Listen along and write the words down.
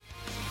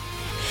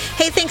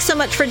Hey, thanks so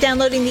much for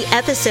downloading the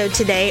episode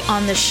today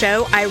on the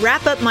show. I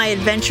wrap up my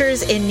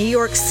adventures in New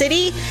York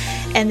City,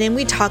 and then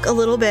we talk a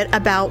little bit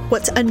about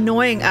what's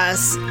annoying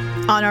us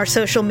on our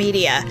social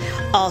media.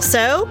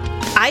 Also,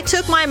 I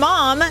took my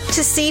mom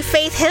to see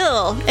Faith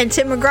Hill and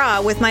Tim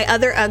McGraw with my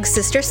other UGG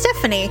sister,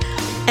 Stephanie.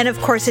 And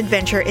of course,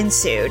 adventure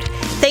ensued.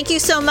 Thank you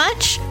so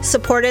much.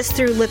 Support us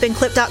through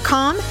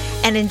lipandclip.com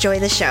and enjoy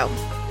the show.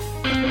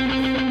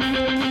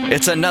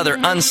 It's another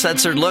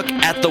uncensored look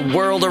at the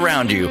world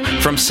around you,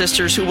 from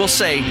sisters who will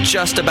say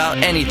just about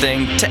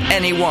anything to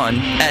anyone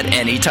at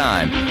any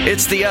time.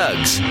 It's the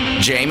Uggs.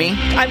 Jamie?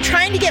 I'm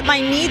trying to get my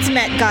needs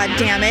met,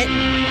 goddammit.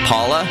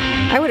 Paula?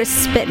 I would have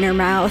spit in her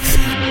mouth.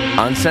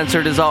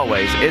 Uncensored as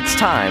always, it's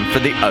time for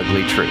the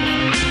ugly truth.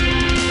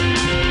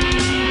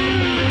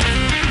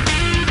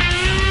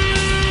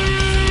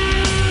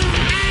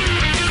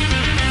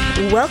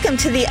 Welcome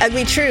to the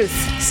Ugly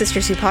Truth,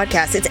 Sisters Who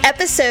Podcast. It's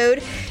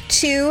episode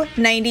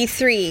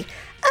 293.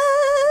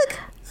 Ugh,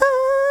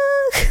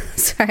 ugh.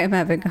 Sorry, I'm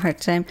having a hard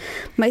time.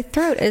 My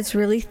throat is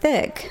really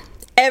thick.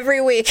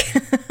 Every week.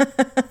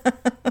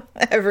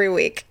 Every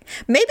week.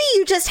 Maybe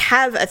you just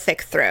have a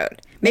thick throat.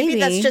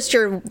 Maybe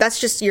that's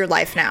just your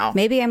life now.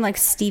 Maybe I'm like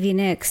Stevie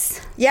Nicks.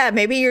 Yeah,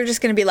 maybe you're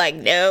just gonna be like,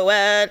 no,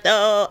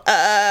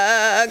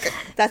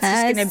 that's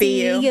just gonna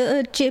be you. You're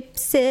a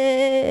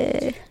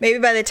gypsy. Maybe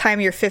by the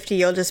time you're 50,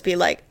 you'll just be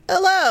like,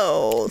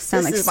 hello,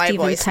 Sound this like is my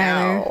Steven voice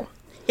Tyler. now.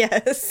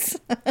 Yes.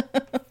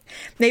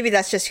 Maybe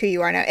that's just who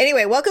you are now.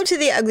 Anyway, welcome to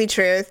the Ugly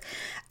Truth.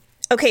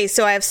 Okay,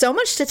 so I have so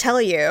much to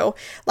tell you.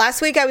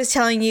 Last week I was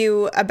telling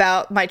you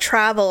about my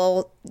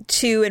travel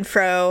to and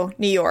fro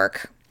New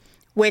York,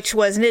 which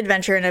was an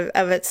adventure in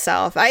of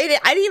itself. I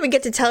didn't even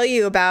get to tell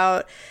you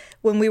about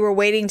when we were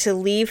waiting to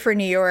leave for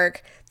New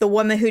York, the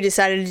woman who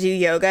decided to do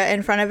yoga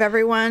in front of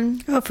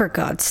everyone. Oh, for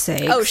God's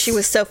sake. Oh, she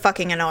was so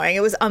fucking annoying.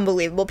 It was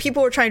unbelievable.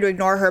 People were trying to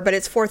ignore her, but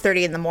it's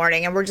 4:30 in the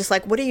morning, and we're just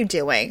like, what are you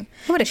doing?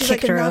 I would have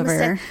kicked her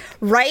over.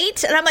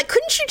 Right? And I'm like,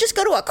 couldn't you just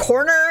go to a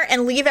corner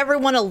and leave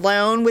everyone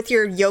alone with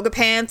your yoga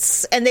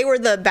pants? And they were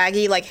the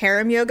baggy, like,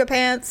 harem yoga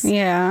pants.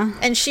 Yeah.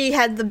 And she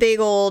had the big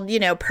old,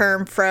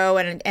 perm fro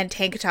and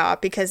tank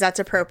top because that's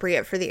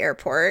appropriate for the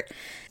airport.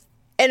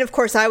 And of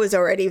course, I was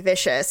already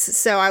vicious.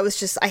 So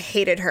I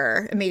hated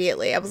her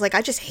immediately. I was like,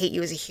 I just hate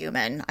you as a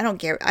human. I don't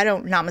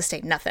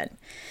namaste nothing.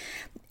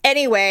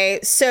 Anyway,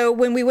 so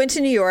when we went to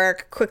New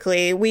York,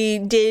 quickly, we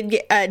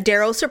did,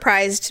 Daryl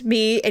surprised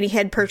me and he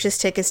had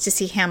purchased tickets to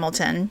see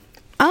Hamilton.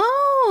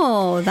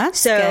 Oh,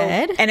 that's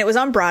good. And it was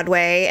on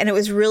Broadway and it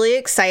was really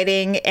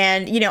exciting.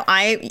 And,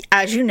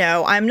 as you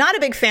know, I'm not a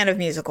big fan of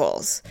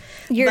musicals.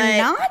 You're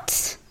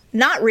not?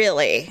 Not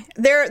really.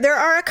 There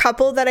are a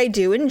couple that I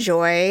do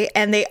enjoy,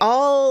 and they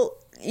all,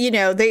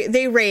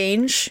 they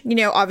range,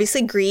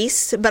 obviously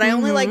Grease, but I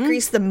only like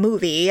Grease the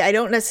movie. I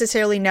don't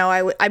necessarily know.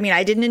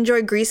 I didn't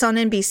enjoy Grease on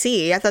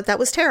NBC. I thought that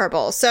was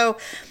terrible. So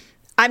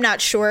I'm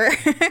not sure.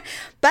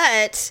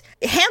 But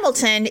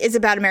Hamilton is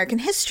about American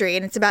history,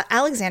 and it's about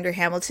Alexander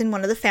Hamilton,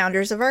 one of the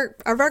founders of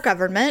our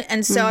government.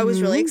 And so I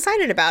was really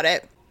excited about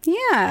it.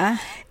 Yeah.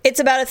 It's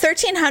about a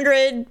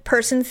 1,300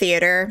 person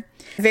theater,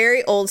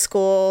 very old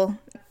school.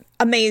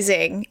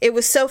 Amazing. It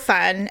was so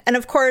fun. And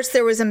of course,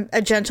 there was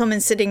a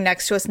gentleman sitting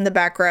next to us in the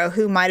back row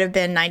who might have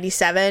been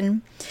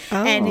 97.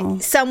 Oh.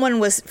 And someone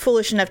was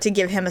foolish enough to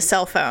give him a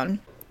cell phone.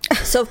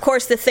 So, of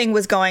course, the thing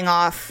was going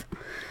off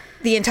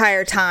the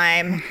entire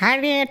time. How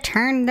do you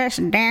turn this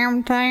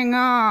damn thing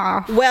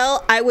off?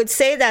 Well, I would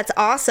say that's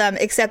awesome,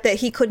 except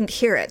that he couldn't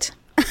hear it.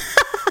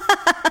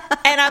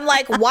 And I'm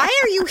like, why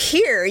are you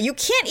here? You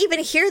can't even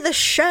hear the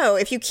show.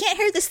 If you can't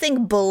hear this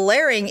thing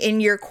blaring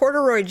in your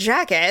corduroy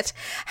jacket,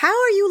 how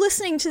are you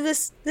listening to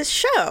this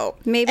show?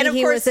 Maybe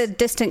he was a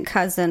distant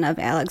cousin of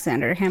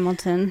Alexander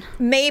Hamilton.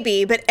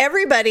 Maybe, but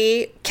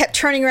everybody kept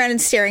turning around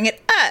and staring at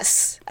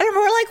us. And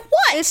we're like,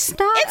 what? It's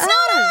not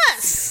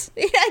us.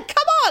 Yeah,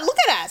 come on, look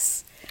at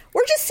us.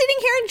 We're just sitting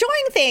here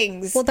enjoying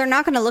things. Well, they're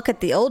not going to look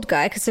at the old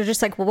guy because they're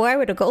just like, well, why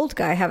would an old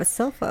guy have a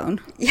cell phone?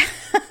 Yeah.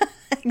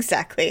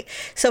 Exactly.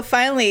 So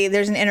finally,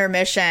 there's an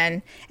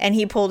intermission, and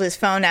he pulled his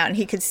phone out, and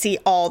he could see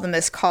all the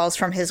missed calls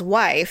from his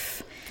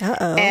wife.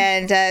 Uh-oh.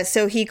 And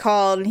so he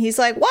called, and he's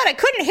like, what? I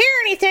couldn't hear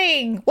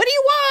anything. What do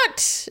you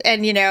want?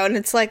 And, and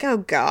it's like, oh,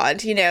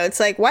 God. It's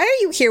like, why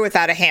are you here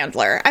without a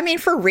handler? I mean,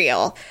 for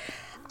real.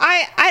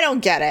 I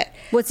don't get it.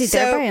 Was he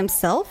there by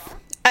himself?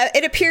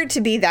 It appeared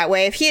to be that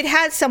way. If he had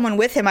had someone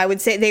with him, I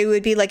would say they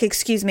would be like,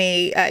 excuse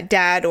me,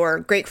 Dad or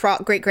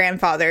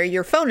great-grandfather,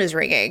 your phone is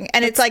ringing.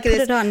 And it's like put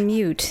this, it on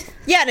mute.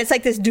 Yeah, and it's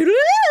like this,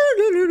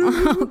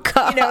 oh,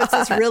 God. It's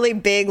this really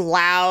big,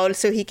 loud,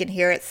 so he can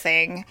hear it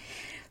thing.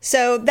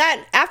 So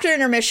that, after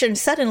intermission,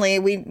 suddenly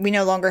we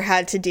no longer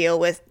had to deal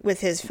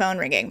with his phone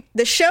ringing.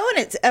 The show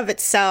of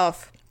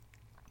itself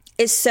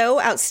is so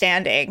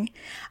outstanding.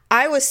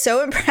 I was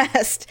so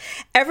impressed.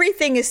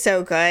 Everything is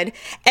so good.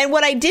 And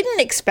what I didn't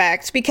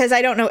expect, because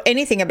I don't know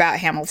anything about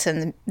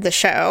Hamilton, the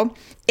show,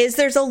 is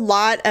there's a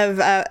lot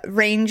of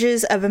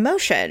ranges of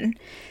emotion.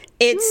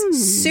 It's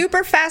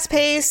super fast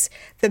paced.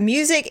 The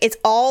music, it's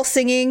all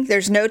singing.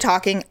 There's no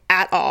talking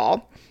at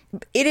all.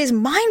 it is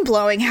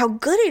mind-blowing how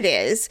good it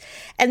is.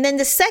 And then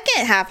the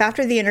second half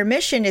after the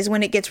intermission is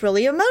when it gets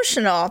really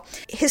emotional.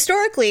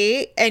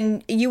 Historically,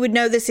 and you would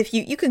know this if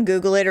you can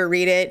Google it or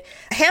read it,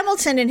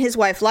 Hamilton and his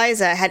wife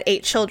Liza had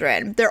 8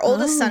 children. Their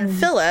oldest son,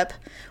 Philip,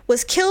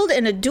 was killed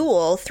in a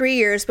duel 3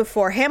 years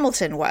before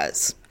Hamilton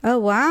was. Oh,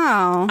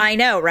 wow. I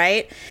know,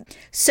 right?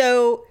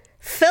 So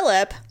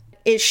Philip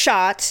is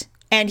shot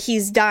and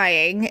he's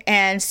dying.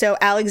 And so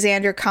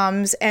Alexander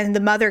comes and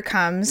the mother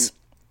comes.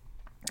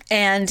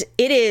 And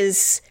it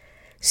is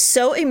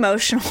so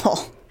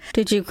emotional.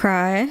 Did you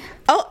cry?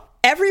 Oh,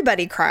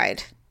 everybody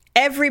cried.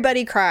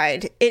 Everybody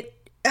cried.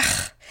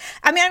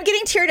 I mean, I'm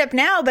getting teared up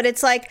now, but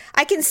it's like,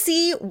 I can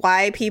see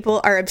why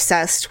people are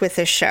obsessed with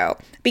this show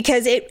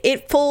because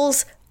it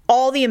pulls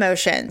all the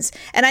emotions.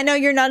 And I know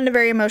you're not a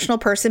very emotional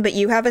person, but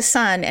you have a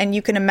son and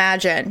you can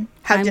imagine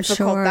how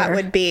difficult that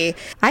would be.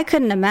 I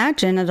couldn't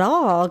imagine at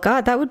all.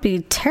 God, that would be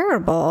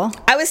terrible.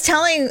 I was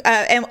telling,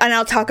 and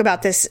I'll talk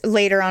about this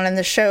later on in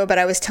the show, but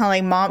I was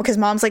telling Mom, because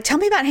Mom's like, tell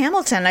me about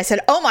Hamilton. I said,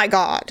 oh my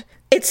God,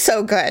 it's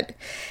so good.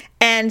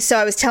 And so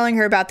I was telling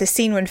her about the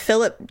scene when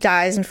Philip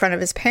dies in front of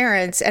his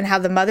parents and how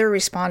the mother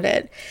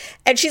responded.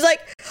 And she's like,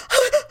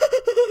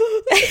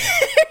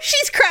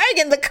 she's crying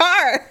in the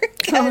car.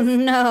 Oh,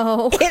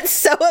 no. It's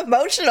so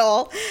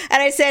emotional.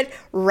 And I said,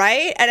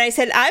 right? And I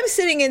said, I'm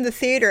sitting in the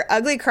theater,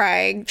 ugly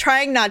crying,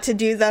 trying not to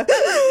do the,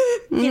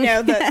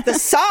 the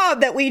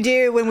sob that we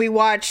do when we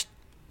watch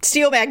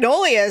Steel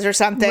Magnolias or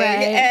something.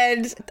 Right.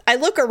 And I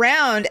look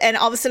around and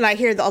all of a sudden I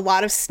hear a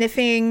lot of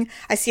sniffing.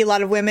 I see a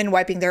lot of women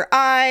wiping their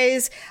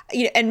eyes,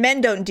 and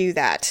men don't do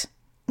that.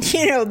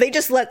 They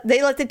just let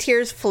the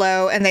tears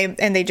flow and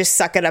they just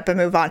suck it up and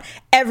move on.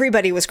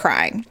 Everybody was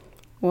crying.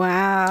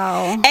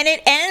 Wow. And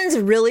it ends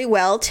really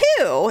well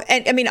too.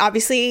 And I mean,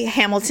 obviously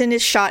Hamilton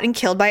is shot and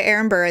killed by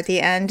Aaron Burr at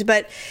the end,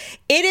 but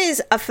it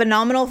is a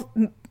phenomenal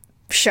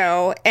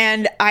show.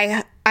 And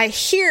I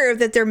hear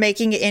that they're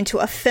making it into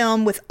a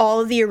film with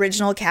all of the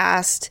original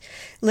cast.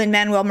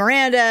 Lin-Manuel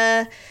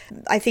Miranda,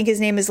 I think his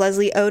name is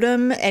Leslie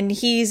Odom, and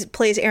he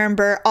plays Aaron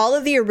Burr. All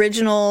of the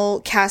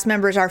original cast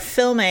members are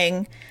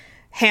filming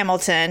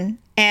Hamilton,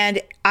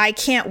 and I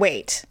can't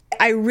wait.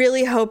 I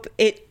really hope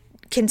it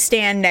can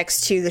stand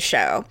next to the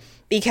show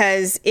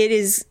because it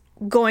is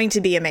going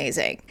to be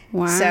amazing.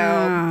 Wow.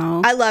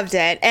 So I loved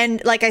it.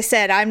 And like I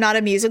said, I'm not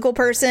a musical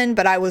person,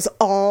 but I was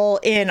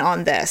all in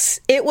on this.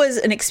 It was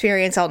an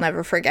experience I'll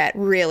never forget.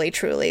 Really,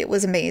 truly. It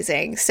was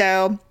amazing.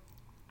 So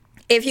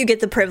if you get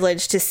the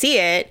privilege to see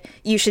it,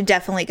 you should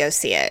definitely go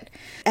see it.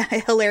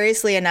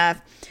 Hilariously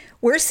enough,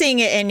 we're seeing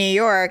it in New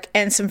York,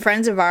 and some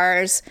friends of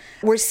ours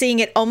were seeing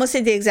it almost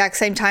at the exact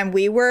same time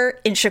we were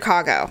in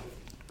Chicago.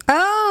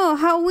 Oh,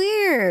 how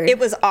weird. It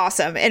was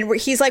awesome. And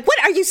he's like, what,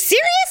 are you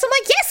serious? I'm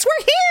like, yes,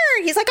 we're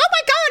here. He's like, oh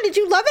my God, did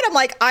you love it? I'm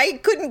like, I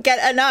couldn't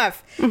get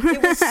enough.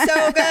 It was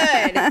so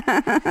good.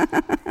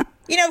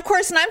 Of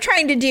course, and I'm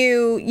trying to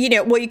do,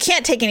 you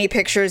can't take any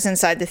pictures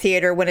inside the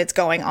theater when it's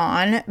going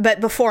on,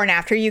 but before and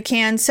after you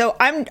can. So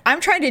I'm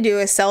trying to do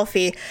a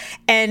selfie,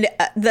 and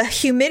the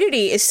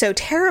humidity is so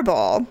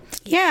terrible.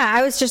 Yeah,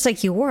 I was just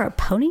like, you wore a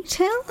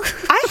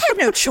ponytail? I had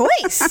no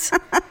choice.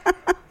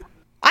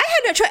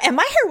 And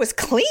my hair was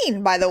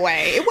clean, by the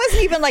way. It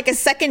wasn't even like a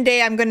second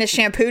day I'm going to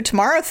shampoo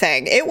tomorrow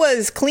thing. It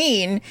was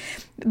clean,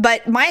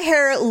 but my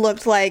hair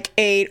looked like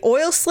a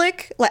oil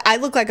slick. Like I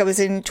looked like I was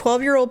in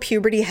 12-year-old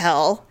puberty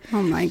hell.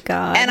 Oh my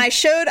God. And I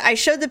showed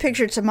the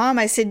picture to Mom.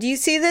 I said, do you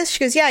see this? She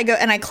goes, yeah. I go,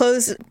 and I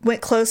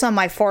went close on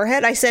my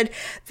forehead. I said,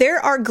 there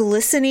are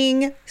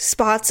glistening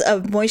spots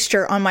of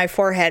moisture on my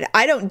forehead.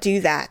 I don't do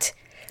that.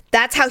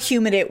 That's how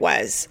humid it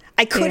was.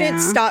 I couldn't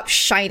stop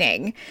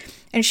shining.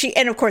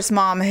 And of course,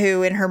 Mom,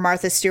 who in her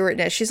Martha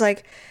Stewartness, she's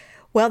like,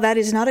 well, that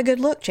is not a good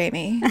look,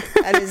 Jamie.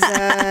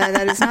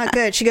 That is not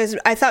good. She goes,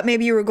 I thought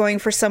maybe you were going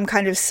for some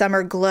kind of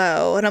summer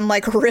glow. And I'm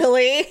like,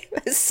 really?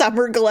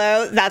 Summer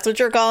glow? That's what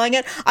you're calling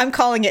it? I'm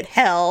calling it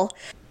hell.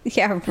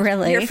 Yeah,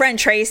 really. Your friend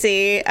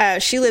Tracy,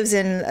 she lives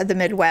in the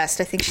Midwest.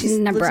 I think she's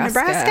Nebraska. Lives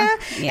in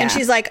Nebraska. Yeah. And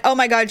she's like, oh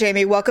my God,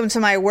 Jamie, welcome to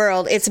my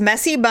world. It's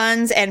messy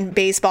buns and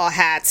baseball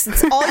hats.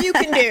 That's all you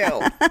can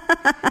do.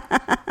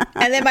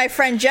 And then my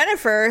friend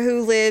Jennifer,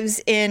 who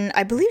lives in,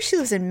 I believe she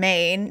lives in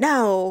Maine.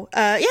 No,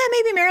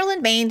 maybe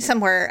Maryland, Maine,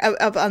 somewhere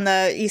up on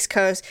the East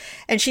Coast.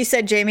 And she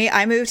said, Jamie,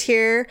 I moved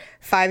here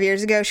 5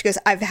 years ago. She goes,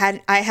 I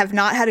have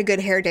not had a good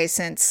hair day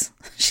since.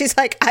 She's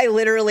like, I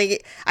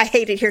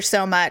hate it here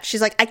so much.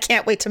 She's like, I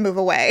can't wait to move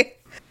away.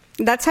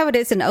 That's how it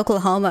is in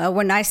Oklahoma.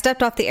 When I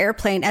stepped off the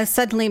airplane and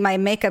suddenly my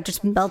makeup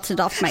just melted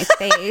off my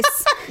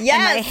face. Yes.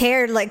 And my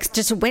hair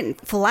just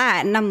went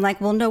flat. And I'm like,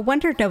 well, no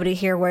wonder nobody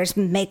here wears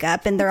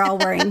makeup and they're all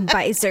wearing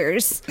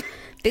visors.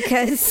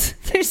 Because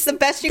It's the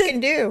best you can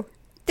do.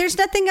 There's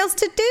nothing else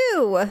to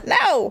do.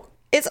 No.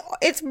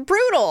 It's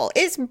brutal.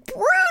 It's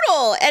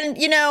brutal. And,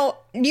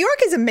 New York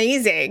is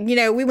amazing.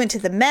 We went to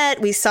the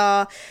Met. We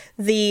saw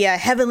the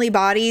Heavenly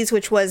Bodies,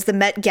 which was the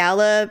Met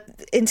Gala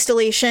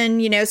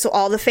installation, so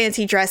all the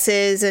fancy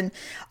dresses and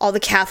all the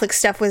Catholic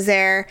stuff was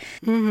there.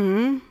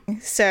 Mm-hmm.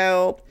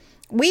 So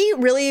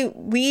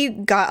we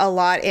got a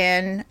lot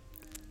in.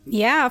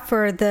 Yeah,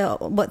 for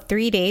the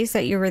 3 days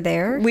that you were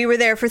there? We were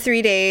there for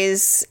 3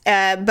 days,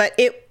 but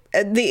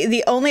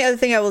the only other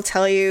thing I will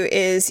tell you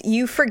is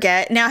you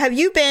forget. Now,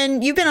 you've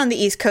been on the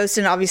East Coast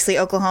and obviously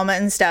Oklahoma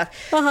and stuff,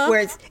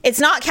 where it's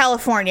not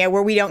California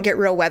where we don't get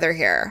real weather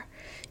here.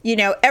 You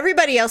know,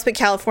 everybody else but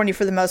California,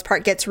 for the most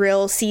part, gets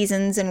real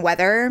seasons and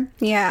weather.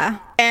 Yeah.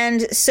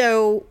 And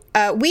so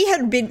we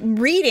had been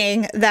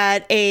reading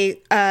that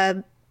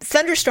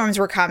thunderstorms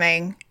were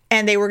coming,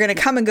 and they were going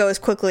to come and go as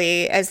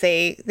quickly as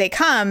they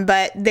come,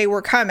 but they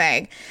were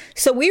coming.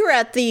 So we were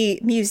at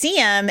the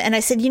museum, and I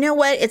said, you know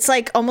what? It's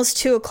like almost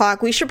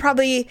 2:00. We should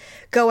probably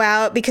go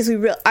out because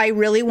I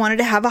really wanted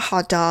to have a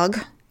hot dog.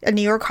 A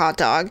New York hot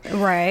dog.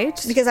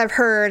 Right. Because I've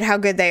heard how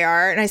good they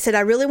are. And I said, I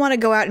really want to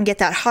go out and get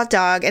that hot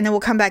dog, and then we'll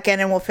come back in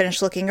and we'll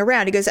finish looking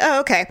around. He goes, oh,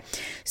 okay.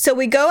 So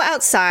we go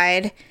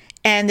outside,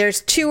 and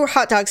there's 2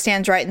 hot dog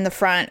stands right in the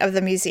front of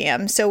the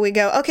museum. So we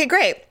go, okay,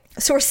 great.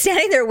 So we're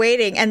standing there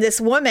waiting, and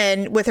this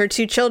woman with her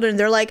 2 children,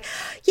 they're like,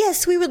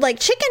 yes, we would like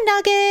chicken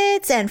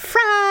nuggets and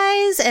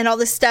fries and all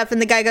this stuff.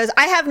 And the guy goes,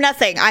 I have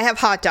nothing. I have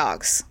hot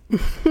dogs.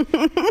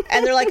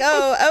 And they're like,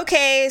 oh,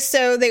 okay.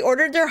 So they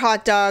ordered their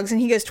hot dogs, and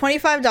he goes,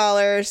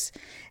 $25.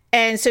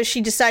 And so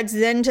she decides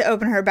then to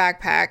open her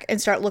backpack and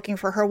start looking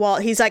for her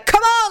wallet. He's like,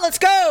 come on, let's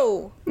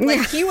go.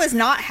 Like, he was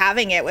not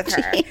having it with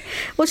her.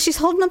 Well, she's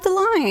holding up the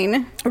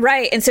line.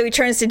 Right. And so he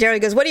turns to Daryl. He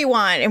goes, what do you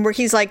want? And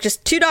he's like,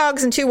 just 2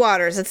 dogs and 2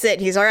 waters. That's it.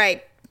 He's all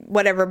right,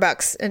 whatever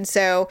bucks. And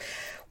so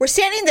we're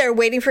standing there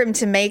waiting for him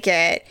to make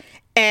it.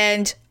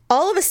 And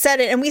all of a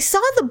sudden, and we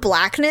saw the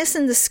blackness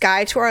in the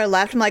sky to our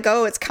left. I'm like,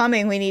 oh, it's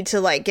coming. We need to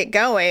like get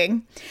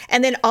going.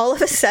 And then all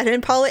of a sudden,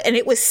 Paula, and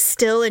it was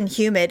still and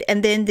humid.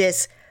 And then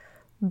this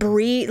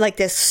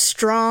this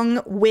strong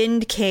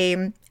wind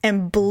came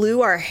and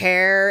blew our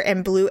hair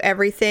and blew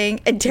everything.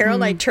 And Daryl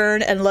and I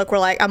turn and look.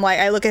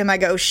 I look at him. I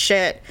go,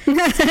 shit,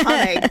 it's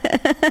coming.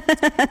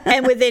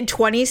 And within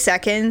 20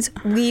 seconds,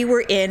 we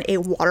were in a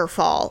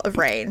waterfall of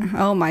rain.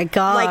 Oh my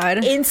God.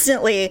 Like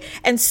instantly.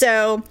 And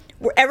so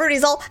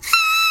everybody's all,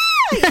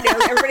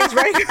 everybody's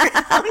running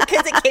around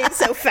because it came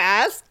so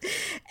fast.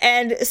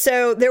 And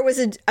so there was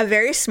a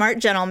very smart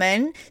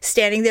gentleman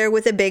standing there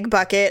with a big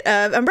bucket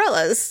of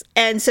umbrellas.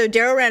 And so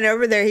Daryl ran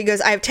over there. He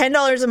goes, I have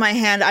 $10 in my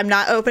hand. I'm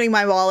not opening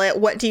my wallet.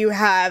 What do you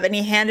have? And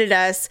he handed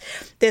us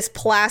this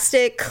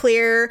plastic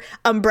clear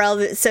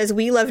umbrella that says,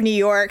 we love New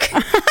York.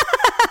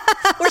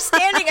 We're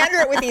standing under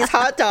it with these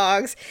hot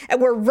dogs,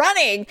 and we're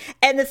running.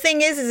 And the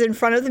thing is in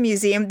front of the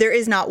museum, there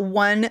is not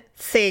one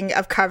thing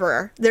of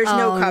cover. There's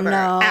no cover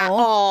at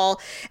all.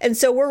 And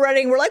so we're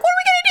running. We're like, what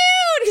are we going to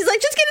do? And he's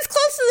like, just get as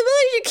close to the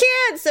building as you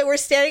can. So we're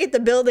standing at the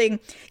building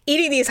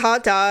eating these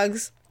hot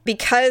dogs.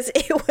 Because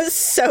it was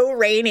so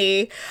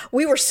rainy,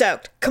 we were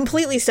soaked,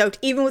 completely soaked,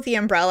 even with the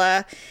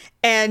umbrella.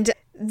 And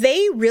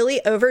they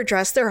really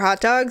overdressed their hot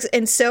dogs.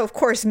 And so, of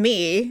course,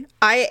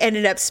 I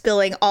ended up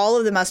spilling all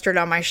of the mustard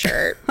on my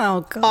shirt.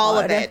 Oh, God. All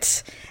of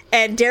it.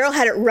 And Daryl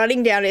had it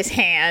running down his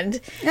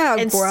hand. Oh,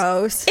 and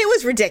gross. It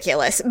was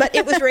ridiculous. But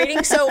it was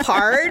raining so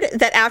hard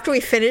that after we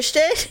finished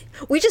it,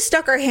 we just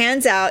stuck our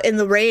hands out in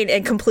the rain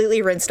and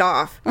completely rinsed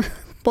off.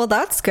 Well,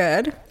 that's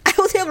good. I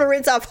was able to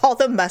rinse off all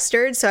the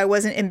mustard, so I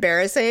wasn't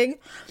embarrassing.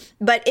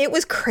 But it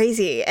was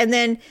crazy. And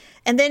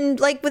then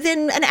like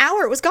within an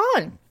hour, it was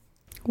gone.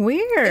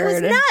 Weird. It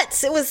was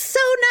nuts. It was so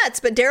nuts.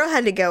 But Daryl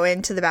had to go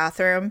into the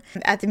bathroom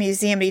at the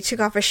museum, and he took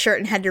off his shirt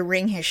and had to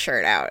wring his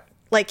shirt out.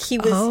 Like he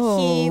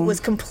was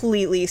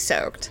completely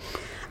soaked.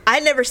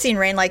 I'd never seen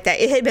rain like that.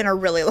 It had been a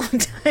really long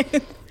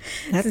time.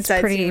 That's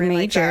pretty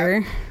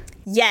major. Like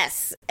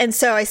yes. And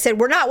so I said,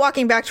 we're not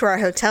walking back to our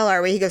hotel,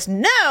 are we? He goes,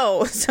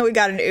 no. So we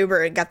got an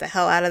Uber and got the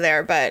hell out of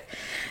there. But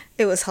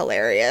it was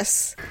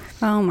hilarious.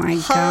 Oh my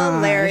god.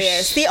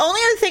 Hilarious. The only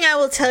other thing I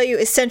will tell you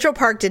is Central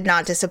Park did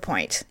not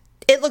disappoint.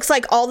 It looks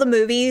like all the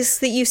movies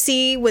that you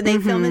see when they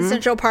film in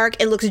Central Park.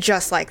 It looks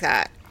just like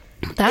that.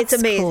 That's it's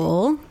amazing.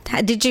 Cool.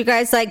 Did you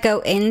guys like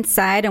go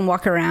inside and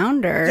walk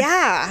around, or?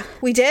 Yeah,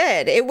 we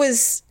did.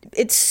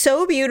 It's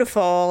so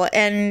beautiful,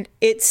 and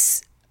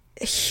it's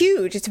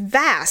huge. It's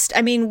vast.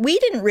 I mean, we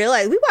didn't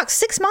realize we walked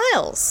 6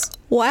 miles.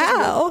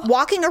 Wow.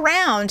 Walking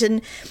around,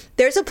 and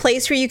there's a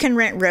place where you can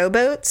rent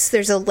rowboats.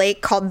 There's a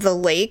lake called the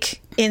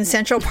Lake in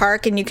Central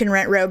Park, and you can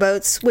rent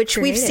rowboats, which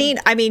we've seen.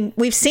 I mean,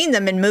 we've seen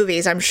them in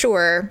movies, I'm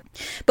sure,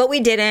 but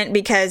we didn't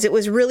because it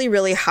was really,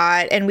 really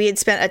hot, and we had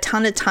spent a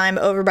ton of time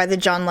over by the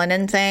John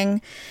Lennon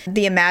thing,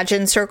 the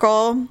Imagine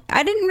Circle.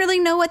 I didn't really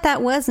know what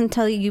that was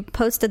until you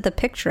posted the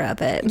picture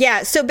of it.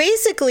 Yeah, so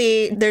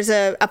basically, there's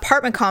a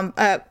apartment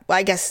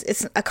I guess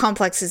it's a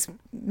complex is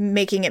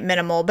making it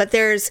minimal, but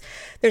there's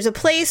a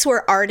place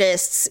where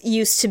artists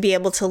used to be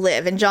able to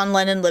live, and John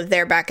Lennon lived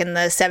there back in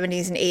the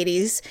 70s and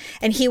 80s,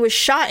 and he was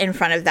shot in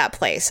front of that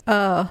place.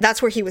 Oh.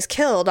 That's where he was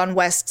killed, on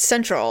West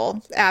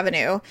Central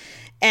Avenue.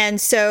 And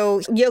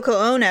so Yoko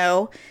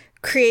Ono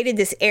created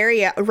this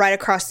area right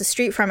across the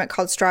street from it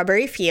called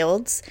Strawberry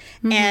Fields,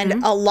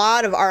 and a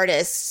lot of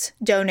artists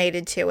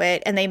donated to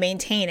it, and they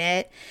maintain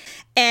it.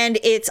 And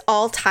it's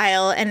all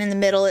tile, and in the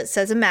middle it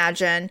says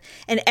Imagine.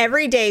 And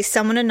every day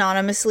someone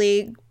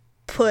anonymously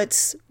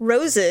puts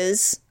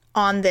roses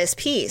on this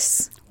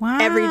piece. Wow.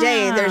 Every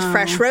day there's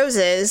fresh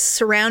roses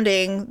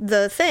surrounding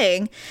the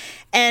thing.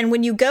 And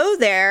when you go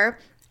there,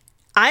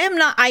 I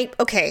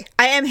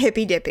am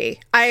hippy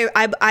dippy. I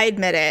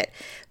admit it.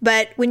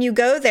 But when you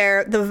go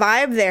there, the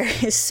vibe there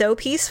is so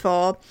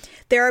peaceful.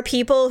 There are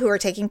people who are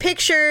taking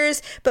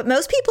pictures, but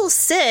most people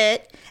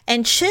sit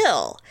and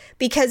chill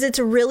because it's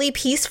really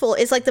peaceful.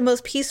 It's like the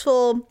most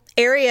peaceful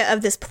area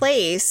of this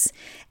place.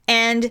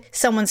 And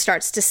someone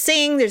starts to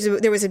sing.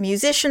 There was a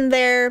musician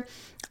there.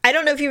 I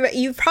don't know if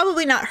you've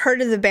probably not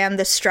heard of the band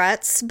The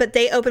Struts, but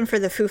they opened for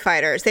the Foo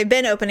Fighters. They've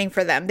been opening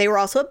for them. They were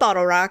also at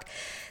Bottle Rock.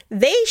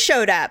 They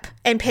showed up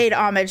and paid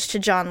homage to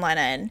John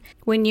Lennon.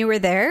 When you were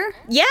there?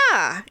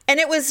 Yeah. And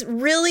it was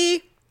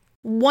really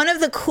one of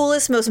the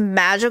coolest, most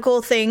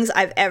magical things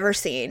I've ever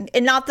seen.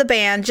 And not the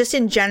band, just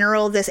in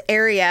general, this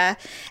area.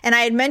 And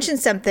I had mentioned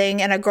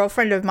something, and a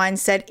girlfriend of mine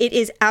said, it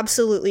is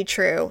absolutely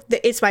true.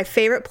 It's my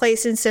favorite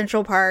place in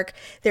Central Park.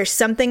 There's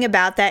something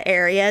about that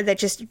area that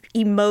just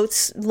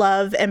emotes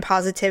love and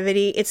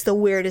positivity. It's the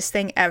weirdest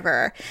thing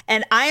ever.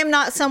 And I am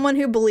not someone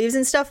who believes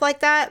in stuff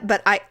like that,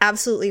 but I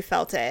absolutely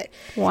felt it.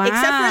 Wow.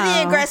 Except for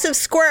the aggressive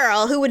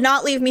squirrel who would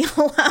not leave me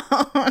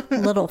alone.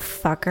 Little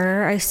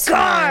fucker, I swear.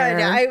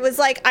 God, I was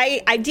like,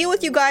 I deal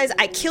with you guys.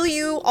 I kill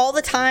you all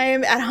the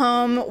time at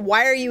home.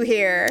 Why are you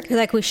here? You're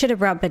like, we should have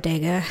brought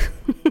Bodega.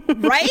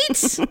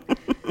 Right?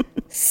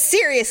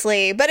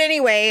 Seriously. But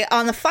anyway,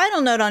 on the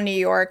final note on New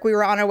York, we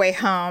were on our way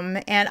home.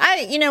 And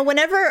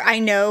whenever I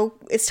know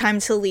it's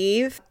time to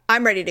leave,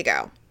 I'm ready to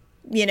go.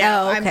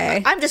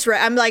 Okay. I'm just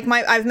ready. I'm like,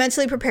 I've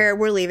mentally prepared.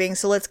 We're leaving.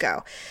 So let's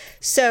go.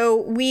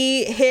 So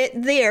we hit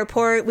the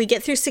airport. We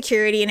get through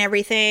security and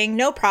everything.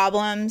 No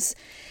problems.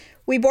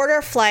 We board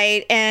our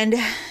flight, and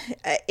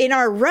in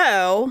our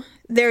row,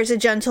 there's a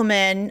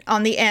gentleman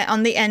on the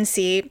end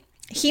seat.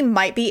 He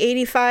might be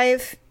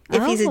 85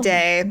 if he's a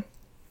day.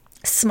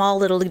 Small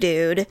little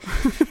dude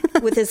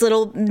with his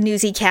little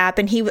newsy cap.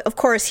 And he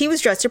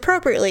was dressed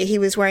appropriately. He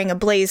was wearing a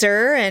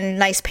blazer and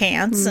nice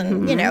pants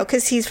and,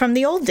 because he's from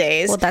the old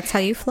days. Well, that's how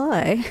you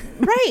fly.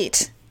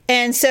 Right.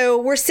 And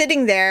so we're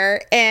sitting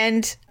there,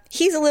 and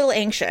he's a little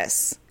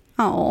anxious.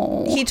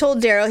 Oh. He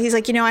told Daryl, he's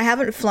like, I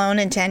haven't flown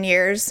in 10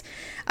 years.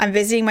 I'm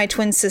visiting my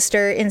twin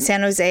sister in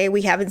San Jose.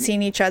 We haven't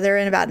seen each other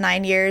in about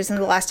 9 years. And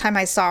the last time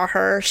I saw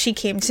her, she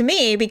came to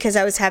me because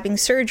I was having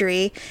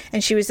surgery,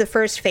 and she was the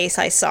first face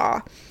I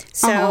saw.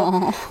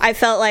 So I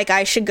felt like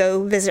I should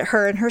go visit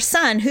her and her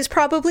son, who's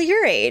probably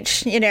your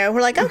age.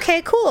 We're like,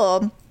 okay,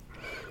 cool.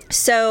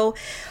 So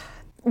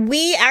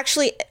we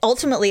actually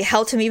ultimately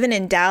helped him, even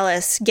in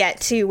Dallas, get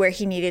to where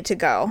he needed to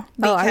go.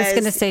 I was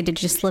going to say,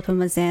 did you slip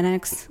him a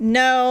Xanax?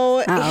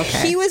 No. Oh,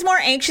 okay. He was more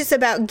anxious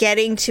about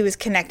getting to his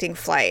connecting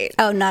flight.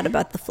 Oh, not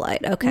about the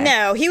flight. Okay.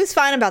 No, he was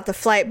fine about the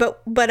flight.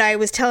 But I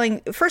was telling,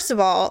 first of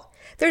all,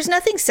 there's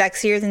nothing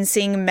sexier than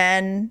seeing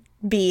men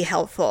be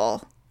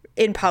helpful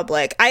in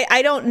public.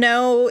 I don't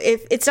know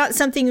if it's not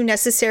something you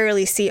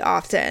necessarily see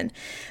often,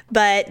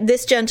 but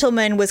this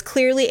gentleman was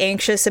clearly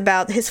anxious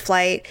about his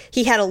flight.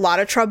 He had a lot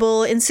of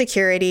trouble in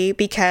security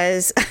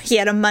because he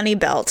had a money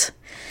belt.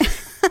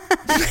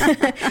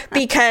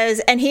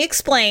 And he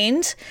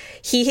explained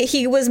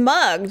he was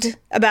mugged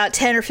about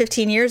 10 or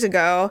 15 years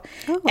ago.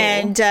 Oh.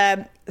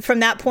 And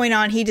from that point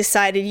on, he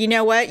decided, you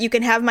know what, you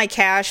can have my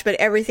cash, but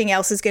everything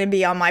else is going to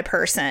be on my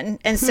person.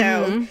 And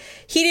so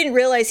he didn't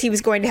realize he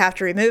was going to have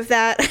to remove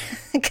that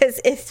because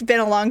it's been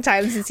a long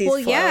time since he's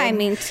flown. Yeah, I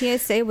mean,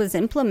 TSA was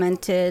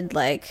implemented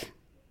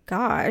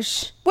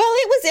gosh. Well,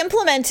 it was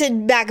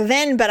implemented back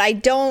then, but I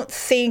don't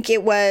think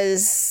it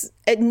was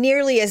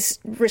nearly as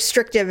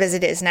restrictive as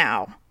it is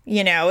now.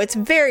 It's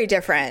very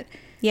different.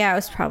 Yeah, it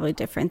was probably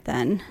different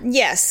then.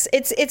 Yes,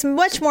 it's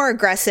much more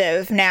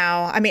aggressive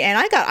now. I mean, and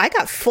I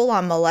got full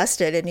on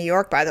molested in New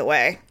York, by the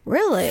way.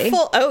 Really?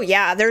 Oh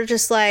yeah, they're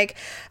just like,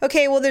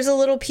 okay, well, there's a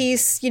little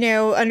piece,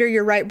 under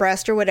your right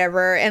breast or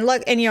whatever, and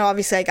look, and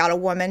obviously I got a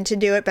woman to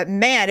do it, but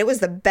man, it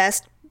was the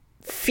best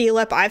feel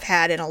up I've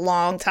had in a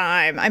long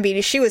time. I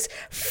mean, she was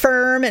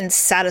firm and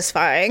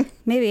satisfying.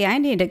 Maybe I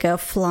need to go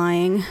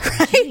flying.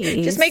 Right?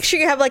 Jeez. Just make sure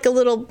you have a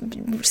little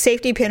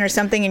safety pin or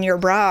something in your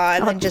bra,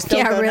 and then just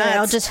don't go nuts.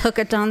 I'll just hook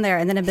it on there,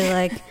 and then it'd be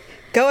like,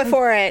 go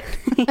for it.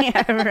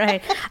 Yeah,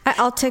 right.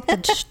 I'll take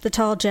the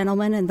tall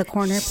gentleman in the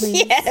corner,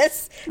 please.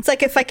 Yes. It's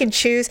like, if I can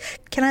choose,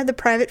 can I have the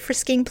private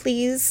frisking,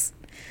 please?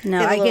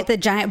 No, I get the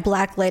giant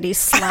black lady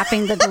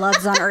slapping the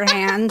gloves on her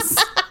hands.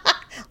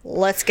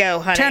 Let's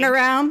go, honey. Turn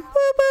around. Boop,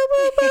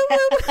 boop, boop,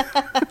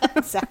 boop, boop.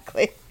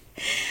 Exactly.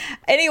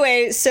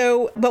 Anyway,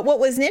 but what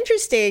was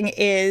interesting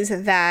is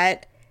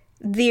that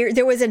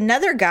there was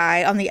another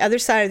guy on the other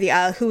side of the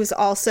aisle who was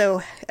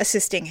also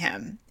assisting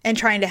him and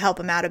trying to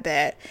help him out a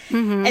bit.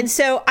 Mm-hmm. And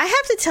so I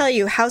have to tell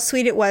you how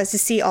sweet it was to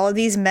see all of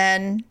these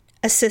men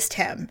assist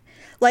him.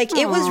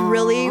 It was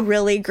really,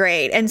 really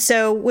great. And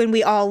so when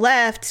we all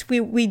left,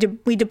 we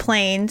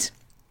deplaned,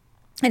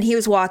 and he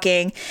was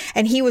walking,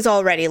 and he was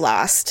already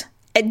lost.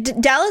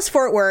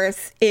 Dallas-Fort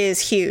Worth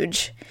is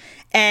huge,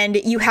 and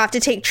you have to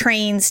take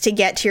trains to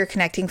get to your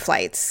connecting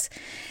flights.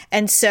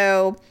 And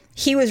so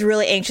he was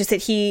really anxious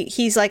that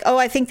he's like, oh,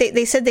 I think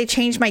they said they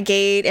changed my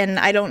gate and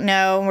I don't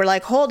know. And we're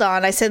like, hold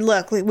on. I said,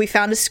 look, we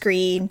found a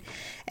screen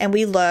and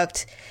we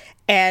looked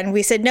and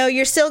we said, no,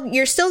 you're still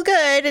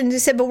good. And they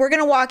said, but we're going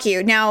to walk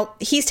you. Now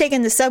he's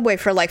taken the subway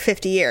for like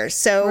 50 years.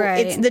 So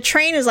the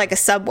train is like a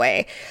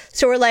subway.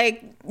 So we're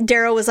like,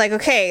 Daryl was like,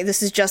 okay,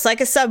 this is just like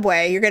a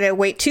subway. You're going to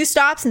wait 2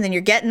 stops and then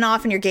you're getting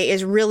off and your gate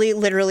is really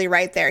literally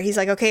right there. He's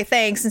like, okay,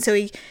 thanks. And so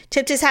he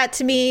tipped his hat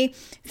to me,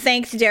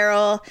 thanked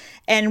Daryl,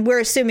 and we're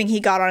assuming he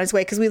got on his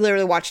way because we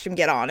literally watched him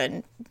get on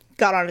and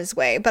got on his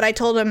way. But I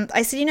told him,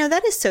 I said,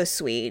 that is so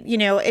sweet.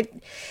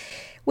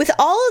 With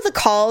all of the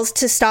calls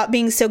to stop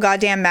being so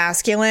goddamn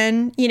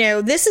masculine,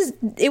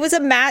 it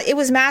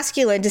was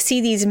masculine to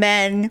see these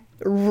men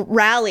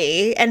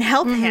rally and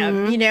help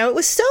him. It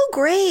was so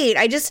great.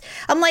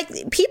 I'm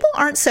like, people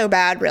aren't so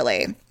bad,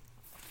 really.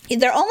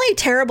 They're only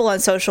terrible on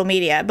social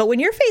media, but when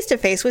you're face to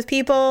face with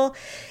people,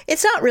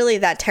 it's not really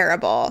that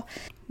terrible.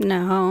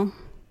 No.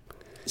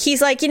 He's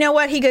like, you know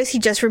what? He goes, he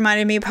just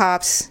reminded me of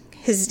Pops.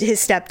 His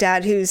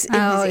stepdad, who's in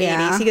his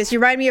 80s. He goes, you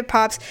remind me of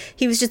Pops.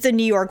 He was just the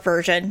New York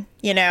version,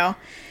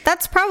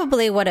 That's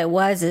probably what it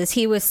was, is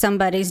he was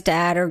somebody's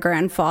dad or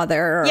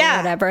grandfather or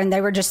whatever. And they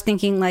were just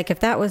thinking, like,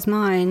 if that was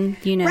mine,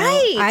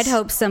 right. I'd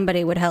hope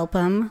somebody would help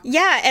him.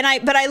 Yeah.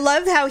 But I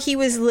love how he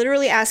was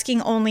literally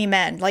asking only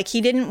men. Like, he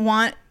didn't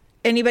want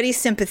anybody's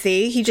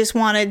sympathy. He just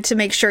wanted to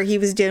make sure he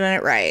was doing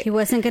it right. He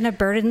wasn't going to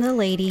burden the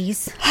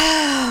ladies.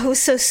 It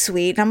was so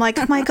sweet. I'm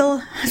like,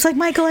 Michael,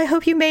 I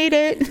hope you made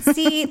it.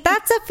 See,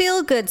 that's a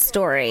feel-good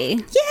story.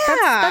 Yeah.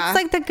 That's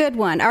like the good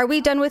one. Are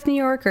we done with New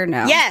York or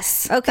no?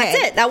 Yes. Okay.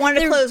 That's it. I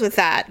wanted to close with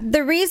that.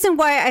 The reason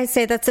why I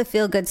say that's a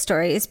feel-good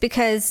story is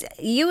because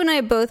you and I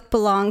both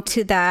belong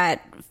to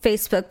that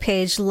Facebook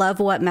page,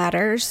 Love What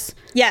Matters.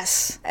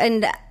 Yes.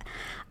 And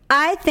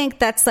I think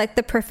that's like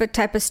the perfect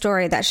type of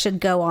story that should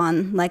go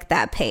on like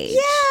that page.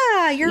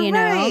 Yeah, you're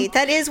right.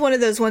 That is one of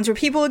those ones where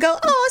people would go,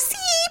 oh, see,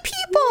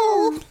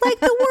 people. Like,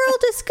 the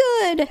world is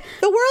good.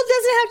 The world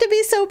doesn't have to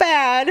be so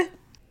bad.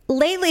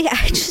 Lately,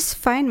 I just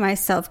find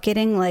myself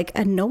getting like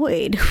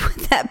annoyed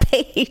with that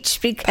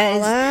page because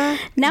Paula,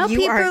 now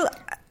people...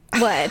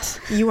 What?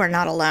 You are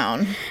not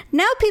alone.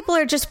 Now people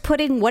are just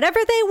putting whatever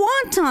they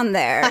want on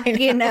there,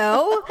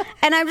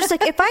 And I'm just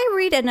like, if I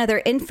read another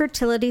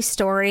infertility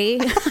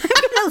story, I'm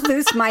going to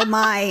lose my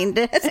mind.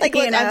 It's like,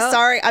 look,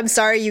 I'm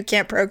sorry you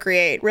can't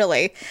procreate,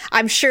 really.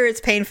 I'm sure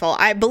it's painful.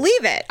 I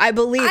believe it. I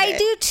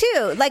do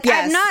too. Like,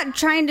 yes. I'm not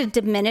trying to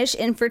diminish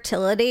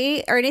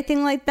infertility or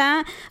anything like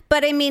that.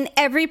 But I mean,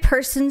 every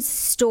person's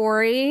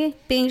story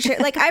being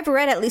shared, like, I've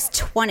read at least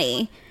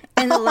 20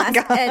 in the last,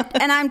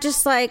 and I'm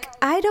just like,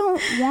 I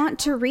don't want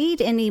to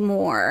read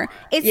anymore.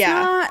 It's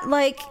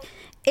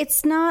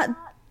not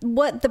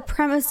what the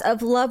premise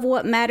of Love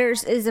What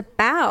Matters is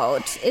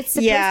about. It's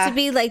supposed to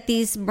be like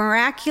these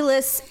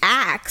miraculous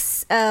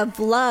acts of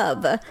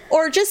love,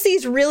 or just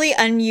these really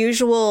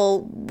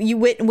unusual, you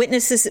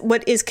witnesses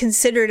what is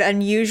considered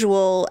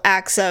unusual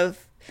acts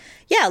of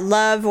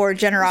love or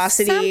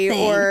generosity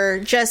or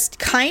just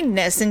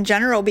kindness in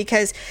general,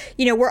 because,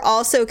 we're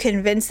also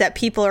convinced that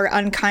people are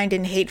unkind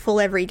and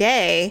hateful every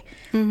day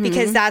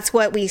because that's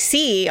what we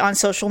see on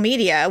social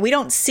media. We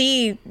don't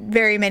see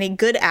very many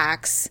good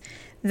acts.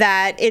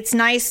 That it's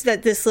nice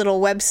that this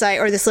little website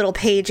or this little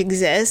page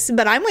exists,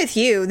 but I'm with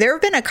you. There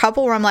have been a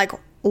couple where I'm like,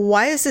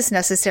 why is this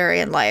necessary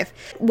in life?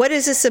 What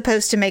is this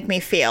supposed to make me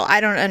feel? I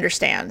don't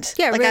understand.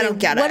 Yeah, really, I don't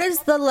get it. What is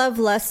the love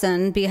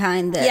lesson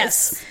behind this?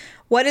 Yes.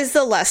 What is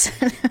the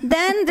lesson?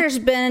 Then there's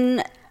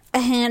been a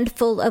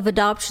handful of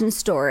adoption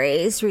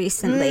stories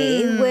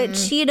recently,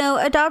 which,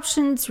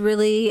 adoption's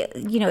really,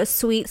 a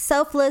sweet,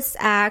 selfless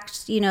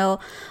act,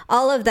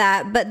 all of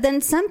that. But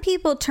then some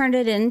people turned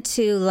it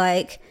into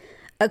like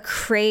a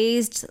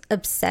crazed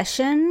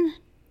obsession,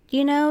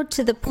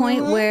 to the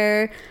point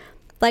where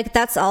like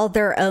that's all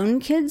their own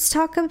kids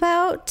talk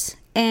about.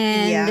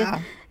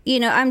 And,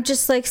 I'm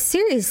just like,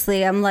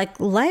 seriously, I'm like,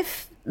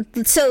 life.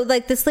 So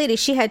like this lady,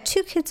 she had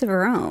 2 kids of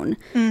her own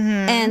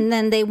and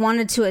then they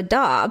wanted to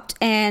adopt,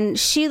 and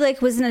she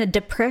like was in a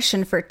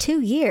depression for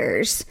 2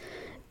 years.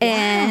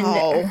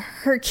 And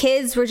her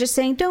kids were just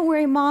saying, don't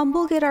worry, Mom,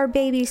 we'll get our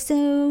baby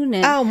soon.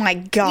 And, oh, my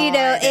God.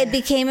 It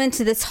became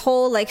into this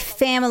whole, like,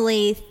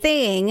 family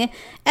thing.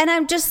 And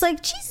I'm just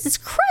like, Jesus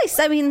Christ.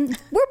 I mean,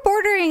 we're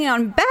bordering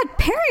on bad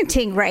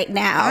parenting right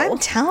now. I'm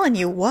telling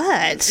you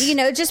what.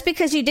 Just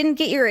because you didn't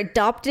get your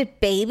adopted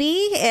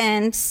baby.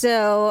 And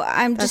so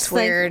I'm That's just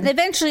weird. like,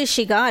 eventually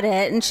she got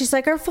it. And she's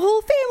like, our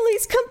whole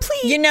family's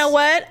complete. You know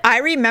what? I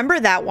remember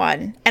that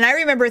one. And I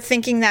remember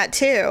thinking that,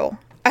 too.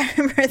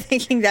 When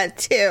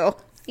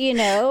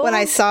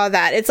I saw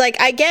that. It's like,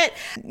 I get,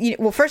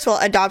 well, first of all,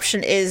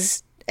 adoption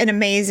is an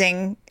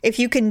amazing, if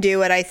you can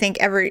do it, I think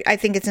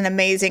it's an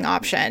amazing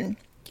option.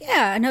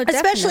 Yeah, no,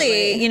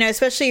 definitely.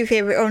 Especially if you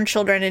have your own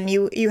children and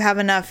you have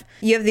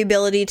the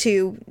ability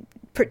to,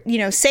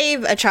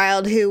 save a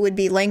child who would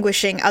be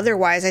languishing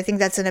otherwise. I think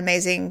that's an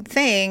amazing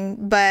thing.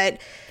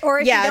 But or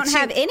if you don't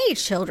have any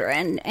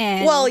children,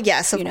 and well,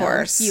 yes, of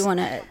course, you want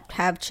to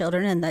have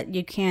children and that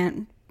you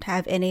can't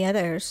have any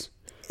others.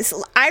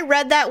 I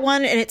read that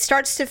one and it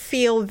starts to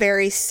feel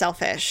very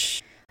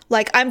selfish.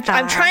 Like I'm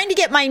trying to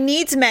get my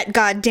needs met,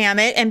 God damn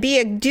it, and be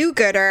a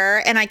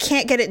do-gooder, and I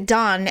can't get it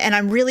done, and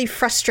I'm really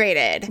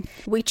frustrated.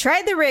 We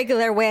tried the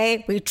regular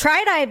way. We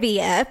tried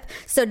IVF.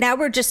 So now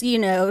we're just,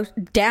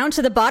 down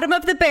to the bottom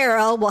of the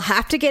barrel. We'll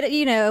have to get,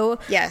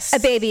 yes, a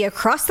baby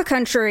across the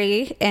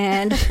country.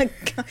 And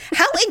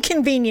how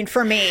inconvenient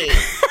for me.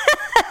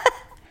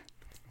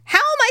 How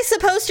am I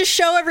supposed to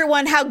show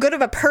everyone how good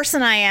of a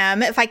person I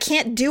am if I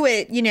can't do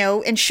it,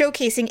 and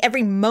showcasing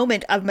every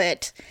moment of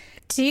it?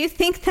 Do you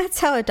think that's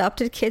how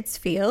adopted kids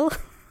feel?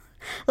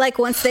 Like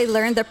once they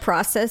learn the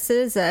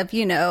processes of,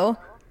 I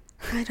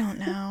don't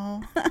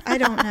know.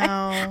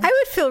 I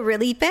would feel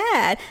really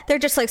bad. They're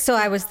just like, so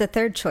I was the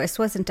third choice,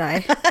 wasn't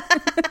I?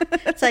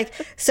 It's like,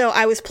 so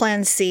I was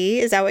plan C.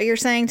 Is that what you're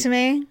saying to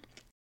me?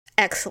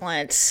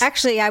 Excellent.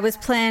 Actually, I was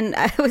plan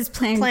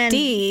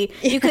D.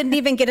 You couldn't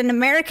even get an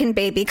American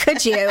baby,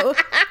 could you?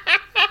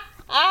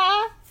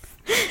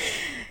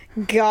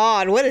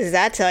 God, what does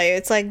that tell you?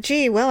 It's like,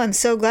 gee, well, I'm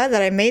so glad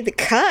that I made the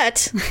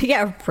cut.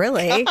 Yeah,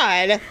 really.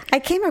 God. I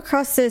came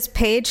across this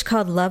page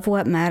called Love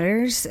What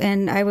Matters,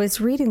 and I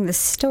was reading this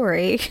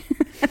story.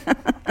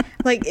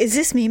 Like, is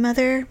this me,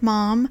 mother,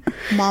 mom,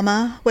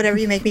 mama, whatever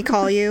you make me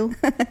call you?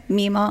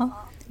 Mima.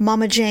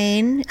 Mama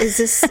Jane. Is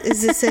this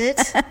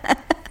it?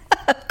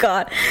 Oh,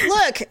 God.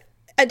 Look,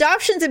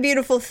 adoption's a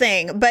beautiful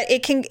thing, but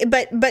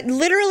but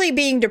literally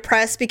being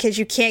depressed because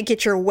you can't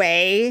get your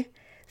way,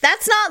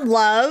 that's not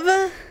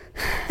love.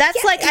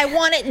 That's like, I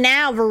want it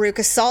now,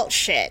 Veruca Salt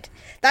shit.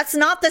 That's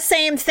not the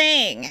same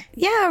thing.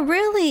 Yeah,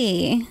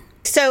 really.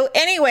 So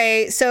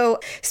anyway,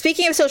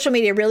 speaking of social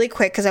media really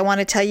quick, because I want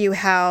to tell you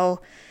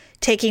how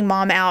taking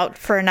mom out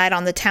for a night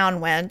on the town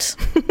went.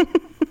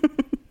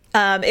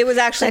 It was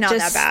actually not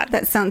that bad.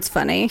 That sounds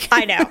funny.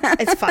 I know.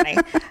 It's funny.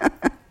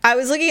 I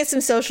was looking at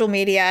some social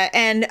media,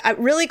 and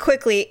really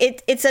quickly,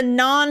 it's a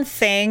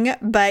non-thing,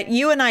 but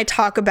you and I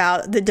talk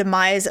about the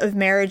demise of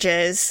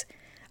marriages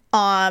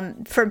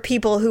from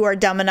people who are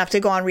dumb enough to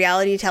go on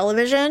reality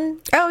television.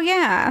 Oh,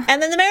 yeah. And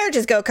then the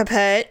marriages go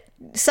kaput.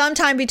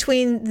 Sometime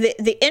between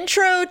the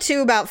intro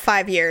to about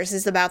 5 years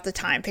is about the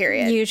time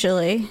period.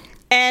 Usually.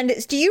 And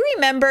do you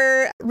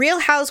remember Real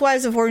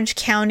Housewives of Orange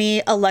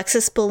County,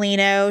 Alexis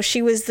Bellino?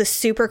 She was the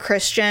super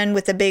Christian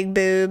with the big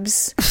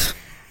boobs.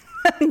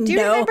 Do you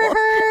remember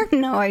her?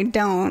 No, I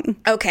don't.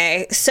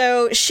 Okay,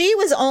 so she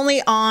was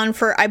only on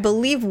for, I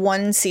believe,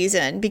 1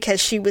 season because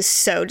she was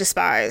so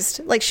despised.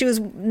 Like,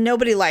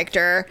 nobody liked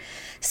her.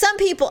 Some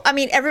people, I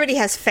mean, everybody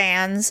has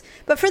fans,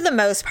 but for the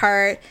most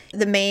part,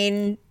 the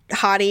main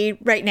hottie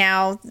right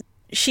now,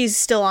 she's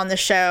still on the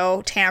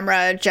show,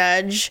 Tamra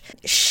Judge.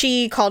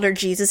 She called her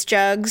Jesus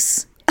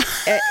Jugs.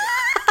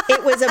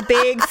 It was a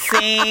big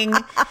thing.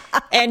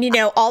 And,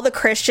 all the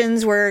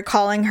Christians were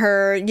calling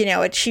her,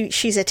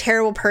 she's a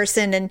terrible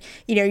person. And,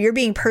 you're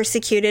being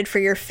persecuted for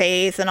your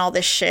faith and all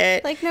this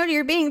shit. Like, no,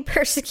 you're being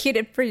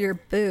persecuted for your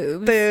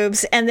boobs.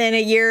 Boobs. And then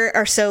a year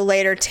or so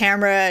later,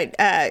 Tamra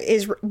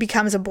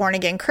becomes a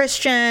born-again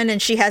Christian.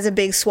 And she has a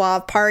big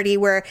suave party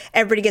where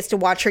everybody gets to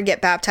watch her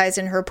get baptized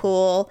in her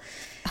pool.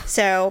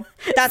 So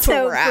that's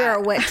where we're at.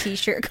 For a wet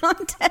t-shirt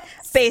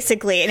contest.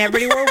 Basically. And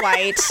everybody wore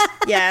white.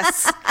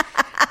 Yes.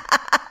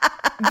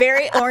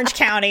 Very Orange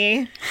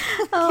County.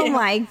 Oh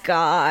my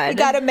God. We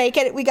gotta make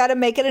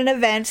it an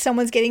event.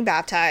 Someone's getting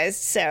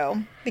baptized.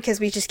 So because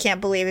we just can't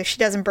believe if she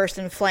doesn't burst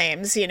in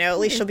flames, at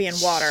least she'll be in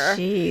water.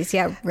 Jeez,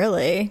 yeah,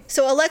 really.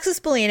 So Alexis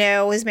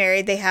Bellino was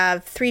married. They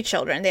have 3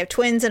 children. They have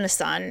twins and a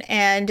son.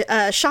 And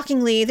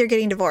shockingly, they're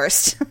getting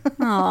divorced.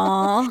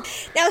 Now,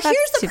 Aww.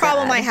 here's the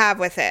problem I have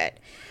with it.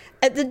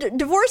 The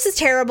divorce is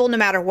terrible no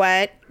matter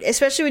what,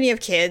 especially when you have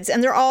kids,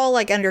 and they're all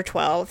like under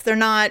 12. They're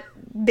not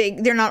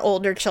big, they're not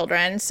older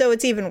children, so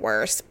it's even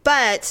worse.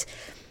 But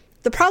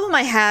the problem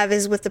I have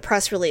is with the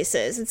press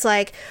releases. It's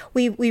like,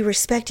 we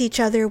respect each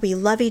other, we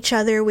love each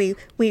other, we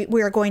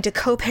are going to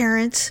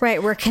co-parent.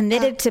 Right, we're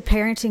committed to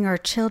parenting our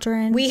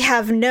children. We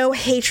have no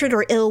hatred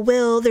or ill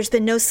will. There's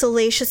been no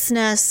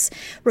salaciousness,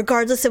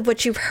 regardless of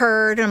what you've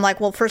heard. And I'm like,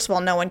 well, first of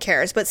all, no one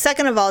cares. But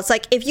second of all, it's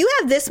like, if you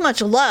have this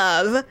much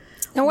love,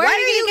 and why are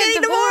you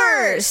getting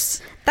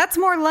divorced? That's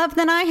more love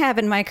than I have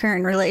in my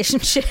current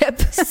relationship.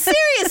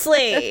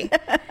 Seriously.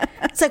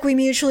 It's like we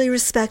mutually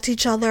respect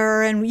each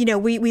other and,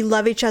 we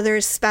love each other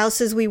as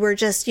spouses. We were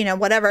just,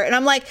 whatever. And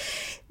I'm like,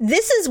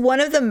 this is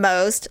one of the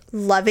most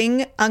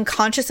loving,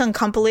 unconscious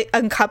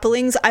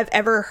uncouplings I've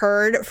ever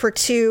heard for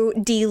 2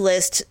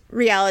 D-list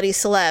reality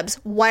celebs.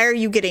 Why are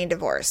you getting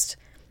divorced?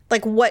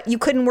 Like, what? You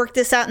couldn't work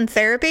this out in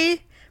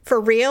therapy? For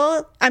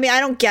real? I mean, I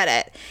don't get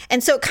it.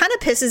 And so it kind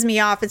of pisses me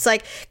off. It's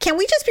like, can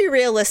we just be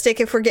realistic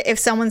if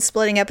someone's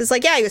splitting up? It's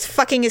like, yeah, he was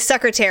fucking his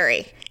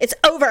secretary. It's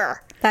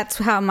over. That's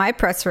how my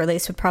press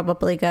release would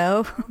probably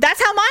go. That's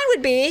how mine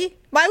would be.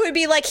 Mine would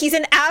be like, he's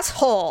an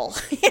asshole.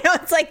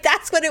 It's like,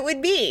 that's what it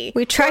would be.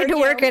 We tried to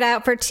work it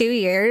out for 2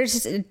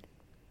 years.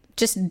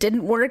 just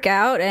didn't work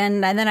out,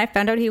 and then I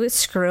found out he was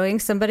screwing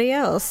somebody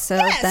else. So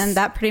then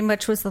that pretty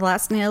much was the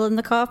last nail in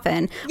the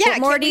coffin. Yeah,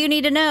 what more do you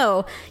need to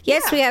know?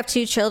 Yes, Yeah. we have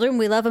 2 children.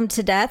 We love them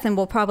to death, and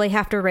we'll probably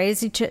have to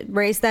raise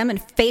them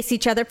and face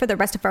each other for the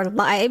rest of our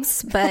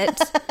lives. But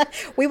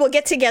We will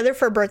get together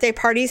for birthday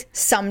parties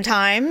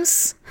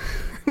sometimes,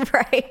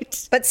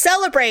 right. but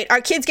celebrate.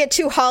 Our kids get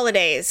 2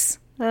 holidays.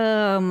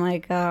 Oh my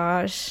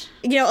gosh.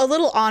 You know, a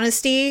little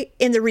honesty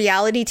in the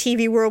reality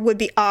TV world would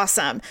be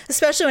awesome,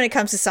 especially when it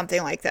comes to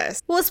something like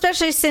this. Well,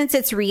 especially since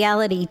it's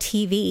reality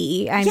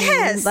TV. I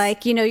Yes. mean,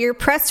 like, you know, your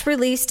press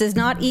release does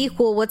not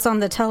equal what's on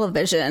the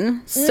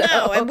television. So.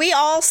 No, and we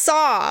all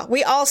saw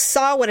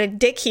what a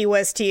dick he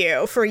was to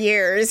you for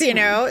years, you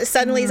know?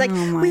 Suddenly he's like,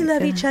 we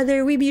love each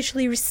other. We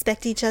mutually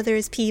respect each other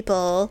as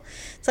people.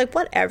 It's like,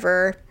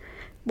 whatever.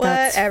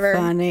 That's Whatever.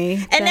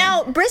 funny. And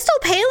now Bristol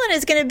Palin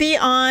is going to be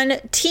on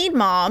Teen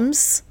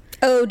Moms.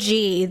 OG,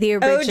 the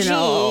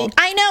original. OG.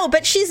 I know,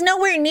 but she's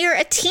nowhere near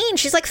a teen.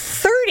 She's like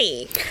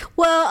 30.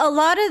 Well, a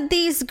lot of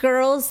these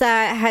girls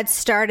that had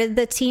started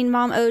the Teen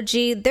Mom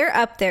OG, they're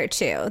up there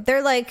too.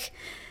 They're like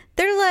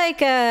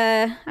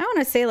I want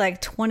to say like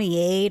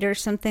 28 or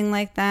something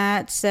like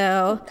that.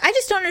 So I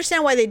just don't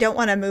understand why they don't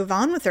want to move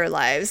on with their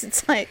lives.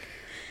 It's like,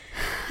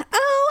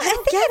 I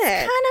don't think get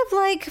it's it. kind of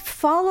like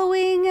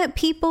following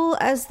people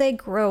as they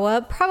grow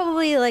up.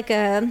 Probably like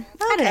I don't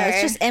know, it's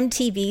Okay. just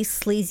MTV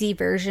sleazy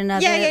version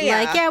of Yeah, it. yeah,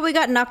 yeah. Like, yeah, we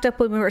got knocked up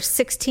when we were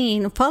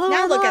 16. Follow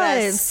now our look at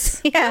lives.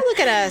 us. Yeah. Now look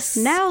at us.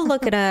 Now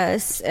look at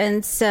us.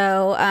 And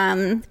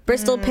so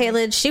Bristol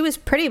Palin, she was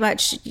pretty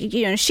much,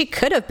 you know, she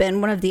could have been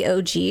one of the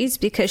OGs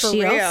because For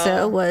she real.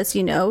 also was,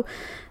 you know,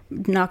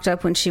 knocked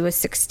up when she was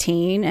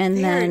 16, and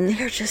then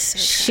they're just so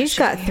she's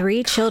got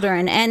 3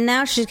 children, and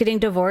now she's getting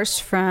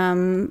divorced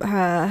from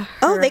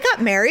Oh, they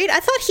got married? I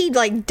thought he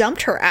like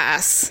dumped her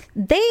ass.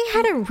 they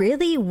had a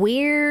really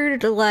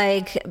weird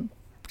like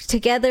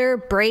together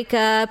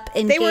breakup,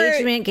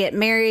 engagement, get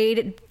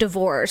married,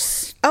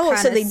 divorce. Oh,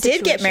 so kinda they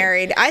did get situation.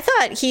 married. I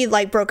thought he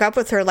like broke up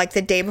with her like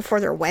the day before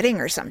their wedding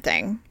or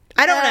something.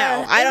 I don't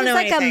know. I don't know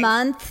It was like anything. a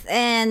month,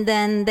 and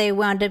then they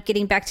wound up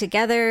getting back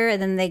together, and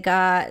then they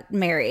got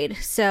married.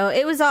 So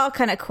it was all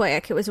kind of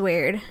quick. It was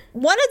weird.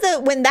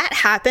 When that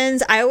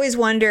happens, I always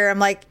wonder, I'm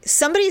like,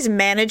 somebody's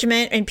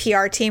management and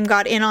PR team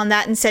got in on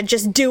that and said,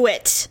 just do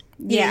it.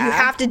 You know, Yeah. you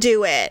have to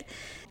do it.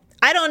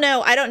 I don't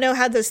know. I don't know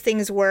how those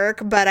things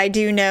work, but I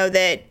do know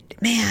that,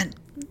 man,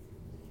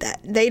 that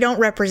they don't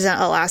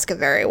represent Alaska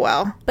very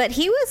well. But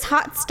he was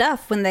hot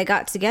stuff when they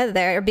got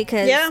together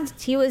because Yeah.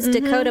 he was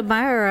Dakota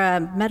Meyer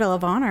Medal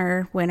of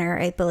Honor winner,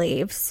 I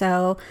believe.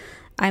 So,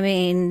 I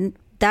mean,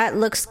 that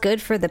looks good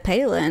for the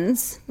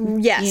Palins.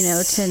 Yes. You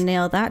know, to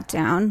nail that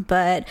down.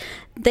 But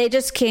they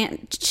just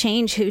can't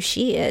change who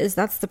she is.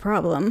 That's the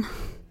problem.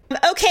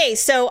 Okay,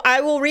 so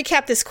I will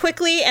recap this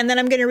quickly, and then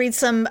I'm going to read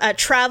some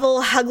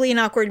travel, ugly, and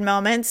awkward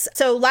moments.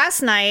 So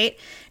last night,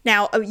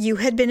 now you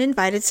had been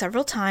invited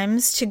several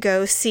times to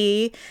go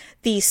see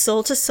the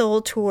Soul to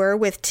Soul tour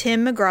with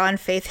Tim McGraw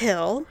and Faith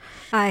Hill.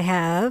 I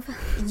have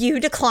You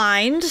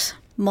declined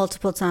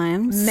multiple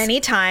times. many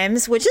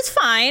times, which is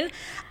fine.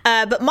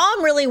 But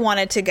Mom really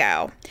wanted to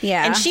go.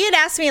 Yeah. And she had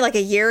asked me like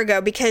a year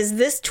ago because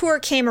this tour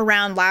came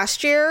around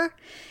last year,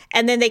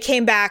 and then they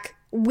came back.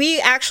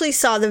 We actually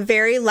saw the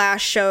very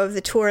last show of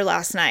the tour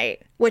last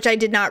night, which I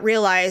did not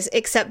realize,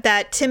 except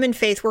that Tim and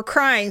Faith were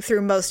crying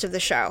through most of the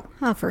show.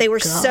 Oh, for they were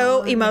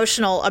so God.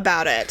 emotional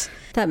about it.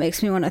 That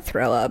makes me want to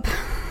throw up.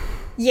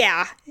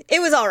 Yeah,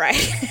 it was all right.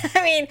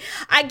 I mean,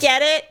 I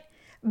get it,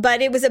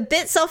 but it was a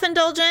bit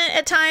self-indulgent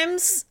at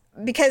times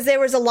because there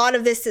was a lot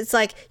of this. It's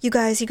like, you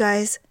guys,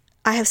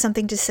 I have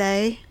something to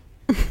say.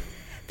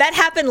 That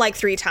happened like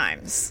 3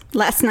 times.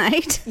 Last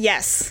night?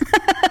 Yes.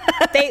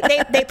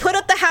 They put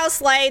up the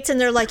house lights and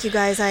they're like, you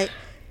guys, I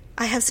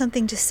have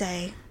something to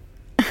say.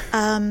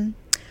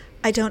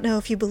 I don't know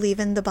if you believe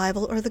in the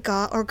Bible or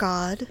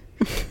God,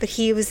 but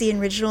he was the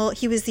original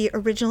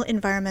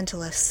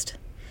environmentalist.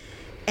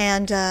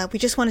 And we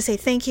just want to say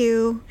thank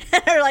you.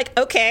 And they're like,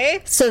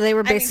 okay. So they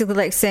were basically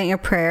like saying a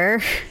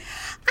prayer.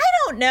 I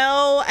don't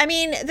know. I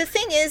mean, the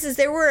thing is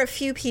there were a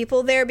few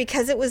people there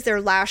because it was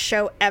their last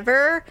show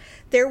ever.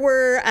 There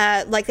were,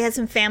 they had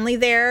some family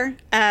there.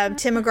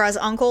 Tim McGraw's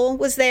uncle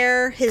was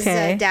there, his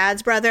Okay.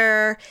 dad's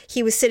brother.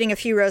 He was sitting a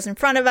few rows in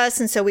front of us,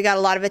 and so we got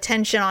a lot of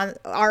attention on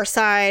our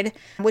side,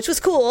 which was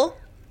cool.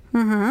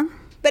 Mm-hmm.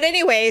 But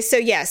anyway, so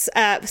yes.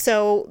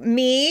 So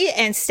me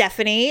and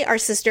Stephanie, our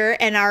sister,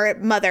 and our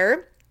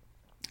mother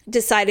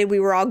decided we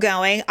were all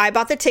going. I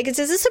bought the tickets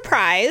as a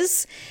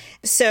surprise.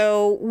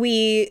 So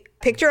we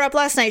picked her up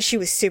last night. She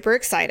was super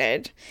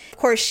excited. Of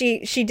course,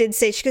 she did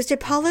say, she goes,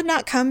 did Paula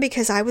not come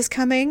because I was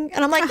coming?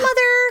 And I'm like, Mother,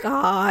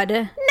 God.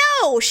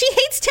 no, she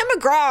hates Tim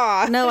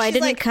McGraw. No, I She's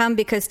didn't like, come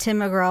because Tim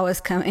McGraw was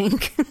coming.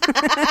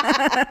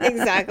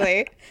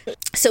 exactly.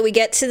 So we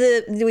get to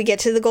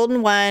the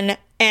Golden One,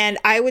 and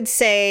I would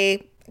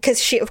say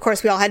because of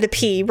course, we all had to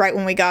pee right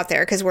when we got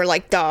there because we're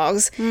like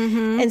dogs.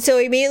 And so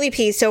we immediately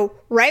pee. So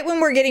right when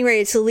we're getting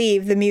ready to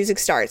leave, the music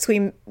starts.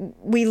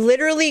 We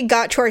literally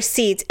got to our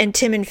seats and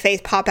Tim and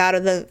Faith pop out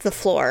of the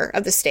floor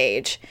of the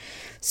stage.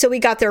 So we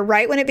got there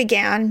right when it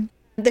began.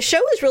 The show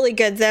was really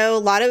good, though.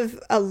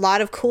 A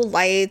lot of cool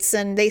lights,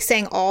 and they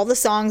sang all the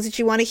songs that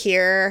you want to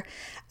hear.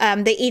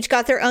 They each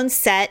got their own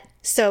set.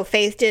 So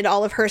Faith did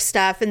all of her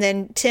stuff, and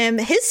then Tim,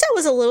 his set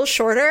was a little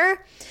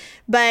shorter,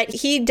 but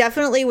he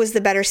definitely was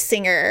the better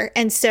singer.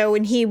 And so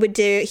when he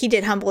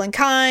did Humble and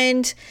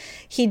Kind.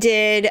 He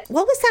did,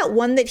 what was that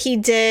one that he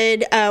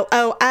did?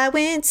 Oh, I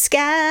went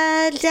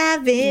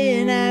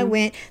skydiving.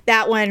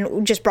 That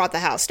one just brought the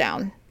house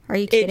down. Are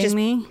you kidding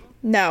me?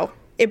 No.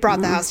 It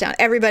brought the house down.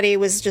 Everybody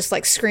was just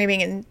like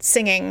screaming and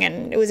singing,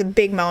 and it was a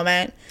big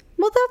moment.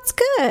 Well, that's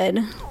good.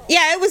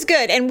 Yeah, it was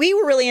good. And we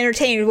were really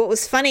entertained. What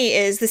was funny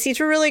is the seats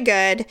were really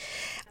good.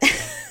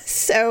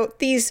 So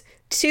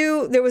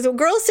there was a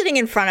girl sitting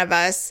in front of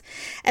us,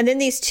 and then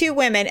these two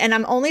women, and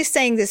I'm only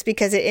saying this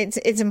because it's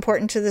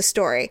important to the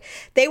story.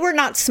 They were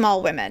not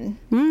small women,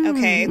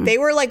 okay? They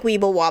were like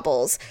Weeble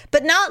Wobbles,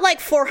 but not like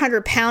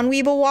 400-pound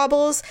Weeble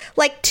Wobbles,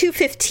 like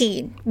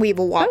 215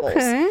 Weeble Wobbles.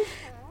 Okay.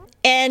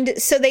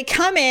 And so they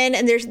come in,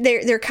 and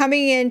they're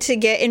coming in to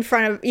get in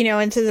front of,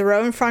 into the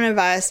row in front of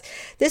us.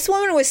 This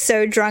woman was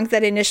so drunk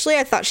that initially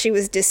I thought she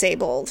was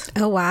disabled.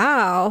 Oh,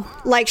 wow.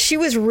 Like, she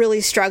was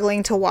really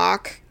struggling to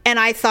walk, and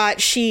I thought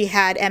she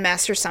had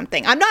MS or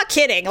something. I'm not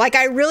kidding. Like,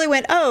 I really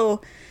went, oh,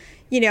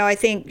 I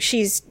think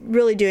she's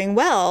really doing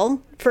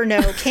well for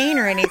no cane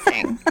or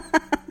anything.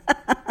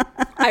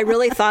 I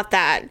really thought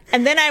that.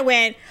 And then I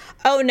went,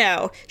 oh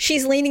no,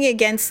 she's leaning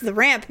against the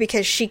ramp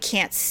because she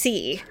can't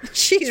see.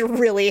 She's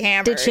really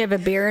hammered. Did she have a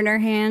beer in her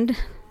hand?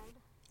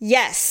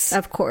 Yes.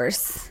 Of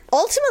course.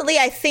 Ultimately,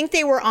 I think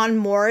they were on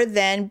more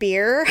than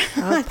beer.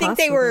 Oh, I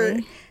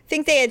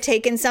think they had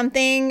taken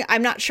something.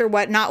 I'm not sure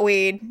what, not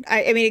weed.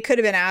 I mean, it could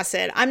have been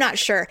acid. I'm not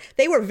sure.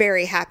 They were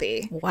very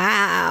happy.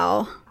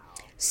 Wow.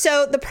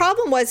 So the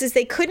problem was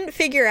they couldn't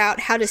figure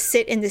out how to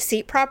sit in the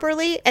seat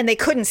properly, and they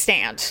couldn't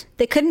stand.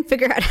 They couldn't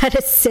figure out how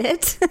to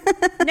sit?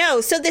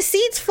 No, so the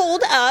seats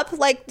fold up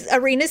like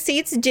arena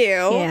seats do,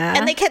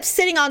 and they kept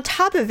sitting on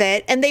top of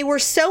it, and they were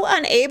so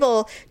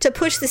unable to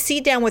push the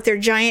seat down with their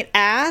giant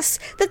ass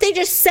that they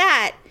just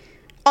sat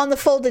on the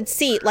folded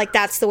seat like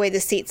that's the way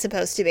the seat's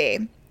supposed to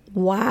be.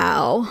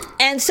 Wow.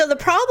 And so the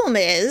problem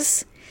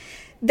is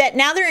that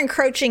now they're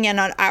encroaching in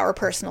on our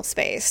personal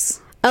space.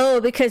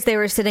 Oh, because they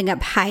were sitting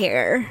up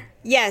higher.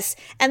 Yes.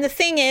 And the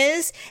thing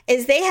is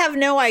they have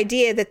no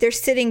idea that they're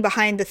sitting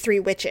behind the three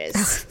witches.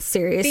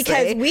 Seriously.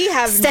 Because we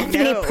have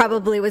Stephanie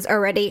probably was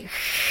already...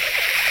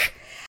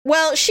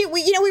 Well,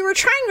 we were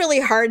trying really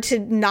hard to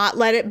not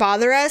let it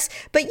bother us,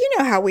 but you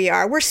know how we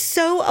are. We're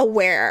so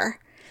aware.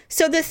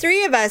 So the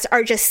three of us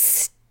are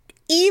just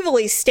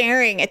evilly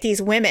staring at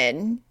these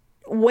women,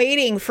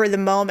 waiting for the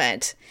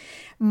moment.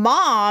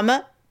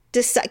 Mom...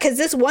 because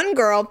this one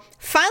girl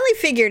finally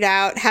figured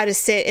out how to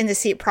sit in the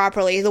seat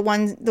properly, the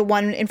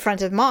one in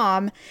front of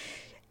Mom,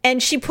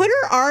 and she put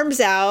her arms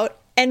out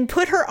and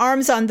put her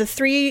arms on the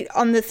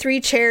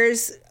three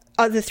chairs,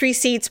 the three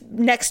seats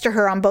next to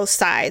her on both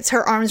sides.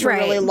 Her arms were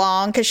really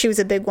long because she was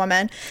a big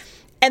woman,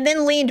 and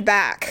then leaned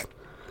back.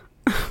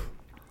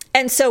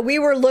 And so we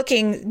were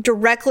looking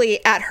directly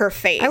at her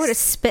face. I would have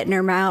spit in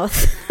her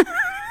mouth.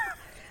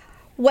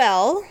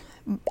 Well,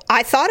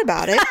 I thought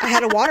about it. I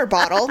had a water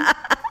bottle.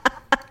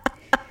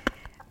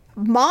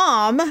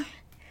 Mom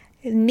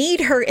kneed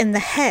her in the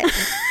head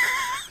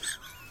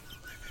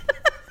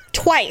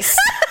twice.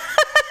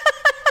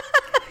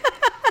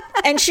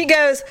 And she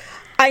goes,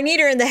 I kneed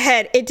her in the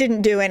head. It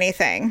didn't do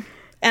anything.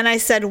 And I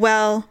said,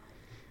 well,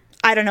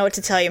 I don't know what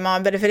to tell you,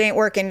 Mom, but if it ain't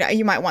working,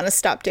 you might want to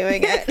stop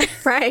doing it.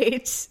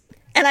 Right.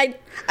 And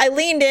I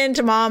leaned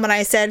into Mom and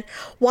I said,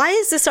 why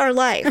is this our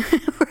life?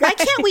 Right. Why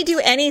can't we do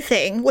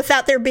anything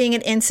without there being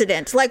an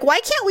incident? Like, why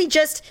can't we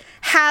just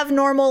have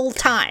normal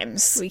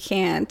times? We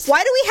can't.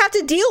 Why do we have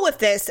to deal with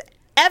this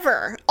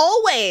ever?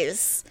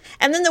 Always.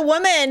 And then the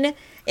woman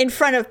in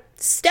front of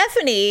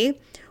Stephanie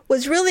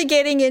was really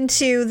getting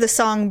into the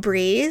song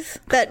Breathe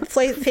that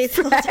Faith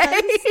Hill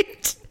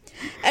does.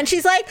 And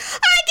she's like,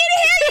 I can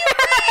hear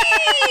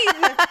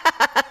you breathe!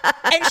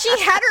 And she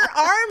had her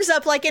arms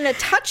up like in a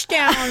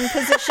touchdown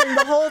position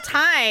the whole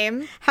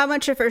time. How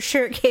much of her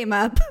shirt came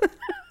up?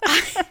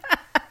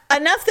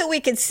 Enough that we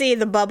could see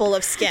the bubble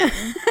of skin.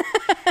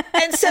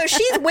 And so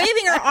she's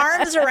waving her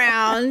arms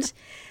around,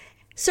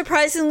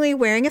 surprisingly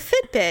wearing a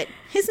Fitbit.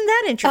 Isn't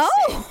that interesting?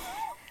 Oh.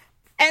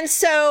 And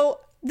so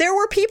there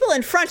were people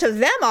in front of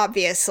them,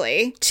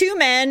 obviously. Two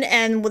men,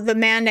 and the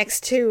man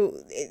next to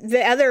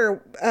the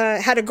other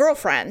had a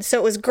girlfriend. So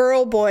it was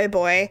girl, boy,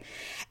 boy.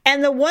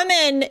 And the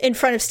woman in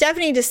front of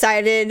Stephanie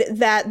decided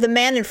that the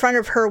man in front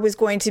of her was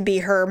going to be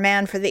her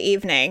man for the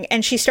evening.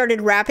 And she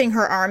started wrapping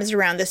her arms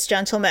around this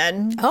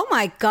gentleman. Oh,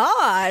 my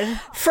God.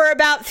 For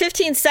about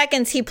 15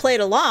 seconds, he played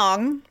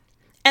along.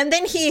 And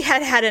then he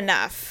had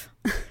enough.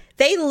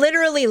 They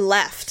literally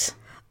left.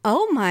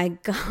 Oh, my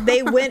God.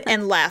 They went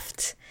and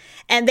left.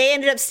 And they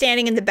ended up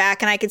standing in the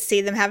back, and I could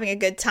see them having a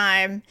good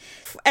time.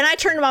 And I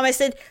turned to Mom, I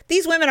said,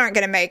 these women aren't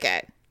going to make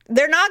it.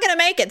 They're not going to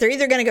make it. They're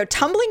either going to go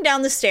tumbling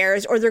down the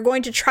stairs, or they're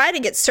going to try to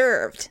get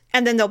served,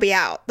 and then they'll be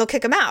out. They'll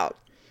kick them out.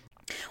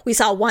 We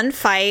saw one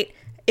fight.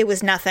 It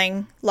was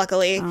nothing,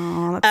 luckily.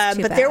 Oh, that's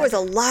too but bad. there was a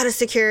lot of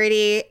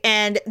security,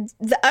 and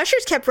the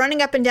ushers kept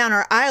running up and down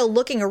our aisle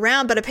looking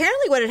around. But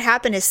apparently what had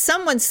happened is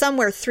someone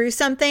somewhere threw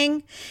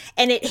something,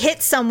 and it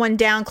hit someone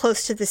down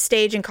close to the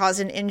stage and caused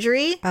an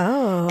injury.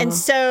 Oh. And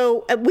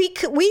so we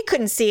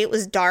couldn't see. It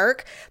was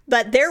dark,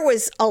 but there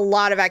was a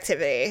lot of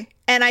activity.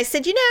 And I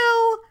said,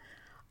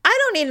 I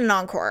don't need an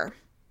encore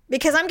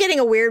because I'm getting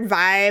a weird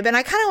vibe, and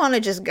I kind of want to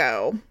just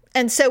go.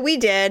 And so we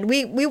did.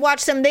 We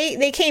watched them.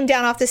 They came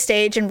down off the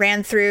stage and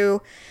ran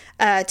through.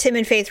 Tim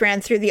and Faith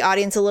ran through the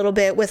audience a little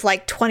bit with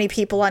like 20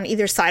 people on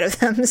either side of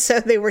them,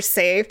 so they were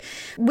safe.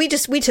 We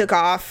took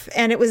off,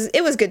 and it was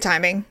good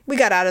timing. We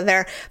got out of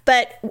there,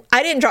 but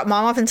I didn't drop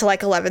Mom off until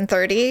like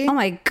 11:30. Oh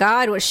my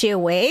God, was she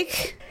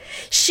awake?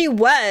 She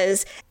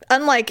was.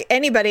 Unlike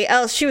anybody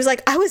else, she was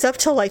like, I was up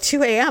till like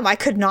 2 a.m. I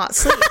could not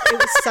sleep. It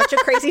was such a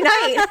crazy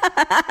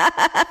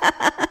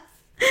night.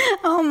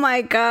 Oh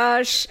my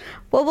gosh.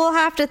 Well, we'll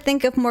have to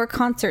think of more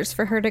concerts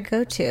for her to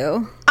go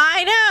to.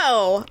 I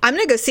know. I'm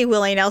going to go see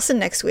Willie Nelson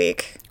next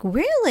week.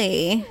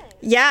 Really?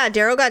 Yeah,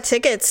 Daryl got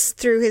tickets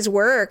through his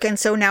work, and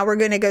so now we're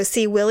going to go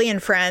see Willie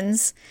and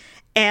Friends.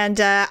 And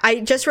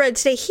I just read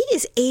today, he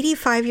is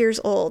 85 years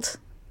old.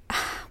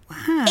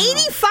 Wow.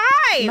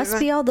 85! Must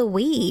be all the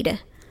weed.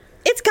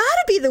 It's got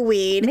to be the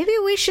weed. Maybe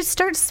we should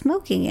start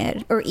smoking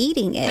it or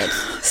eating it.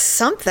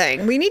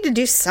 Something. We need to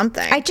do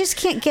something. I just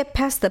can't get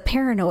past the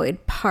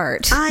paranoid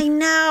part. I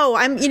know.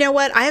 You know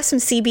what? I have some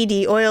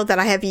CBD oil that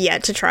I have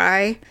yet to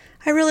try.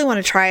 I really want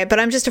to try it, but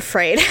I'm just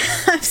afraid.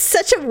 I'm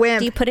such a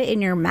wimp. Do you put it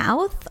in your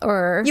mouth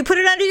or? You put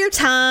it under your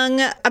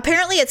tongue.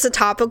 Apparently it's a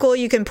topical.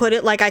 You can put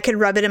it, like I could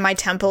rub it in my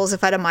temples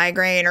if I had a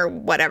migraine or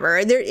whatever.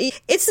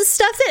 It's the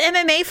stuff that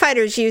MMA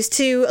fighters use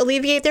to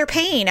alleviate their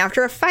pain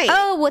after a fight.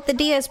 Oh, what the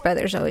Diaz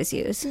brothers always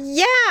use.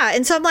 Yeah.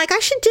 And so I'm like, I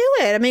should do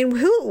it. I mean,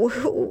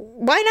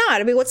 why not?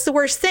 I mean, what's the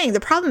worst thing? The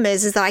problem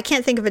is that I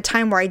can't think of a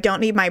time where I don't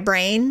need my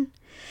brain.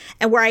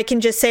 And where I can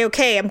just say,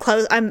 okay, I'm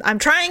trying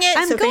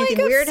it. So if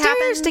anything weird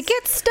happens, to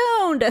get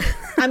stoned.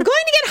 I'm going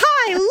to get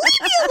high.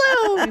 Leave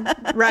me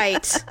alone.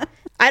 Right.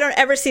 I don't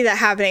ever see that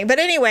happening. But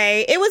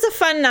anyway, it was a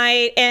fun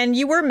night, and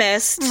you were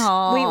missed.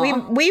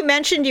 We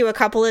mentioned you a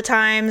couple of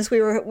times.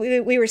 We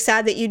were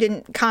sad that you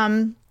didn't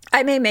come.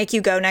 I may make you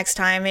go next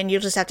time, and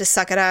you'll just have to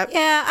suck it up.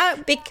 Yeah,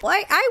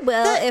 I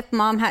will. If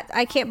Mom had,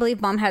 I can't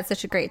believe Mom had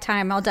such a great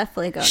time. I'll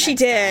definitely go. She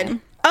next did.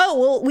 time. Oh,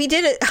 well, we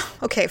did it.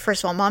 Okay,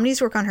 first of all, Mom needs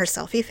to work on her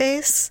selfie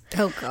face.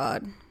 Oh,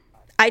 God.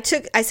 I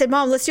said,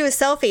 Mom, let's do a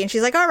selfie. And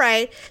she's like, all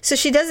right. So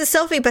she does a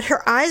selfie, but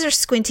her eyes are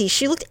squinty.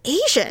 She looked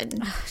Asian.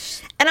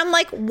 And I'm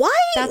like, why?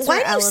 That's why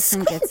where do you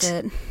Allison squint? gets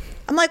it.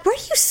 I'm like, where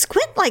do you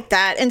squint like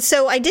that? And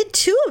so I did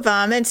 2 of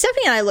them, and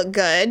Stephanie and I look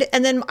good.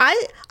 And then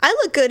I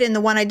look good in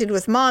the one I did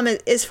with Mom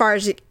as far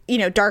as,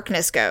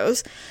 darkness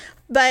goes.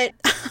 But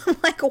I'm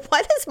like,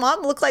 why does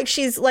Mom look like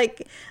she's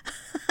like,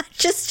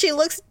 she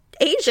looks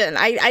Asian?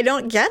 I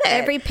don't get it.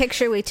 Every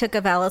picture we took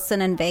of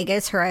Allison in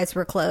Vegas, her eyes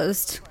were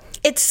closed.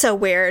 It's so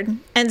weird.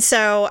 And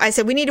so I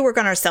said, we need to work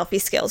on our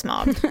selfie skills,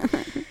 Mom.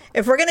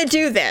 If we're going to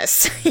do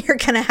this, you're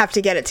going to have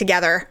to get it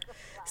together.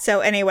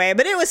 So anyway,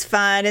 but it was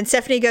fun. And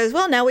Stephanie goes,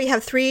 well, now we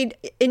have 3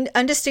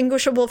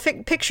 undistinguishable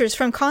pictures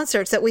from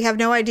concerts that we have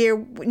no idea.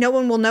 No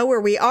one will know where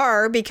we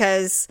are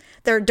because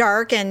they're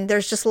dark and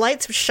there's just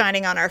lights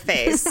shining on our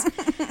face.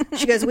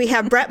 She goes, we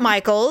have Bret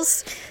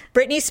Michaels,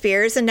 Britney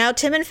Spears, and now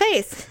Tim and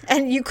Faith.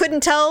 And you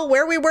couldn't tell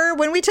where we were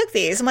when we took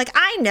these. I'm like,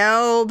 I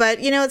know, but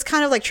it's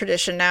kind of like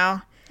tradition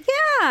now.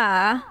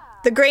 Yeah.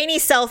 The grainy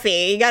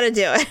selfie. You got to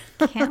do it.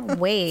 Can't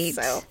wait.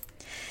 So.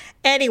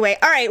 Anyway,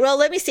 all right, well,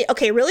 let me see.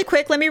 Okay, really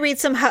quick, let me read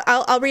some.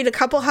 I'll read a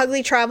couple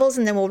Hugly Travels,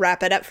 and then we'll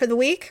wrap it up for the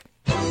week.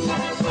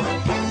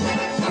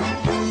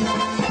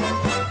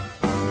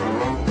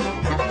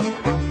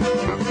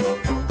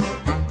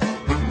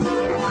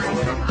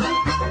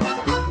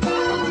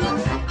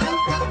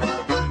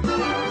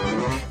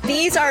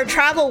 These are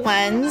travel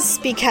ones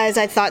because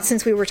I thought,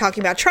 since we were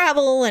talking about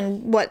travel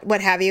and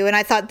what have you, and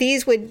I thought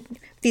these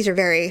are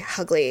very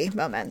Hugly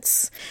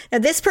moments. Now,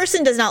 this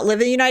person does not live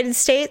in the United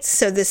States,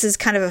 so this is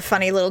kind of a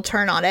funny little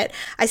turn on it.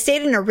 I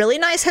stayed in a really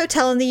nice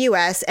hotel in the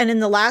U.S., and in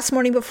the last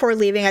morning before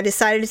leaving, I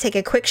decided to take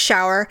a quick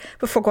shower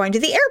before going to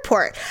the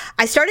airport.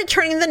 I started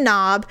turning the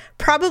knob,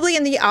 probably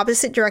in the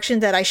opposite direction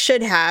that I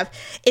should have.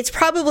 It's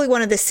probably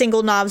one of the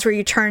single knobs where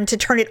you turn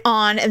it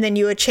on, and then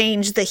you would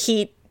change the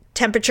heat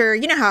temperature.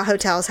 You know how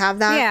hotels have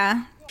that?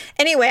 Yeah.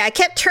 Anyway, I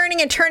kept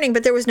turning and turning,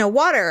 but there was no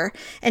water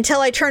until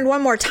I turned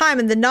one more time,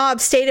 and the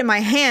knob stayed in my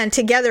hand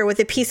together with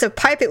a piece of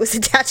pipe it was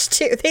attached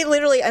to. They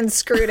literally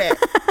unscrewed it.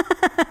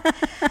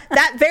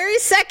 That very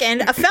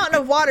second, a fountain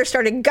of water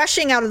started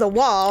gushing out of the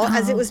wall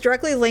as it was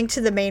directly linked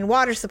to the main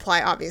water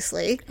supply,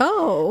 obviously.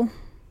 Oh.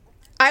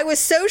 I was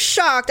so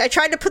shocked. I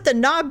tried to put the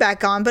knob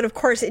back on, but of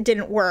course it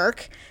didn't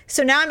work.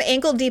 So now I'm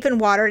ankle deep in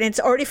water and it's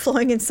already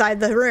flowing inside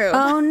the room.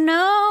 Oh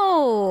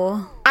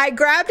no. I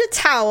grabbed a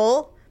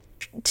towel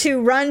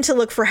to run to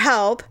look for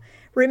help.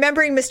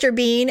 Remembering Mr.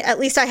 Bean, at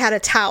least I had a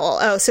towel.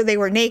 Oh, so they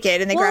were naked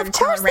and they grabbed a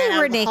towel and ran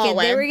out of the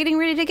hallway. They were getting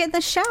ready to get in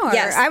the shower.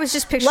 Yes. I was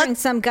just picturing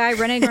some guy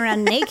running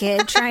around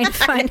naked trying to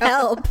find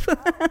help.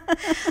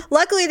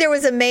 Luckily, there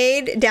was a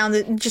maid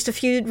down just a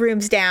few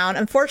rooms down.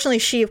 Unfortunately,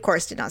 she, of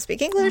course, did not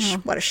speak English.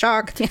 What a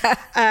shock. Yeah.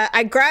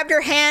 I grabbed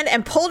her hand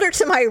and pulled her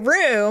to my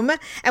room.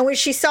 And when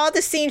she saw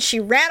the scene,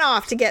 she ran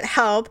off to get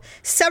help.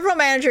 Several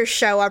managers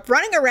show up,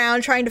 running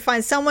around trying to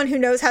find someone who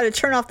knows how to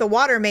turn off the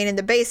water main in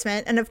the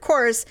basement. And of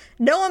course,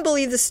 no one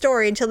believed the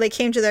story until they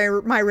came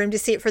to my room to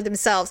see it for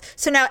themselves.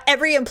 So now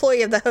every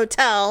employee of the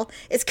hotel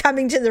is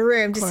coming to the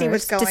room to see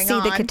what's going on. To see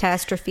the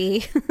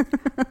catastrophe.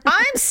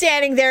 I'm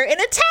standing there in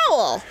a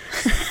towel.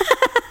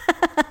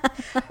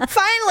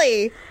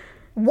 Finally,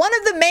 one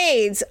of the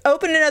maids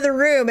opened another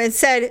room and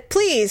said,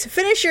 "Please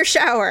finish your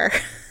shower."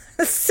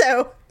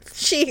 So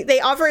they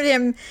offered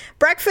him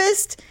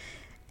breakfast,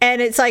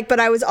 and it's like,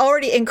 but I was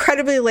already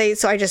incredibly late,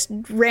 so I just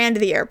ran to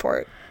the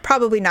airport.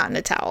 Probably not in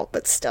a towel,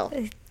 but still.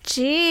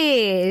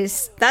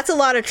 Jeez. That's a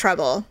lot of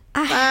trouble.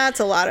 That's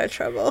a lot of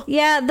trouble.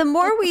 Yeah, the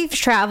more we've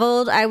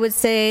traveled, I would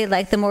say,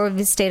 like, the more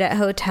we've stayed at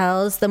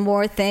hotels, the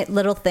more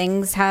little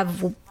things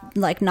have,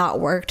 like, not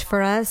worked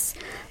for us.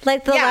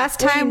 Like, the last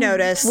time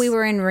we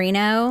were in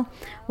Reno,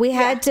 we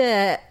had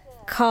to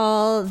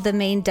call the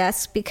main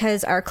desk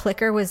because our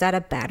clicker was out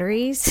of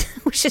batteries,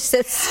 which is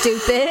so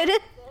stupid.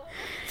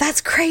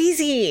 That's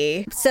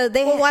crazy. So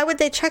why would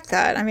they check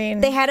that? I mean,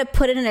 they had to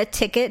put in a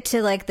ticket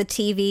to like the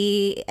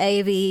TV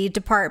AV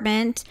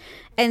department.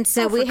 And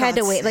so we had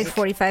to wait like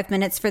 45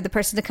 minutes for the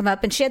person to come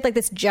up, and she had like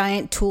this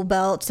giant tool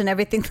belt and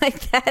everything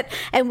like that.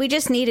 And we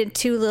just needed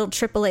 2 little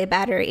AAA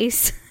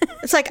batteries.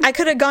 It's like I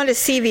could have gone to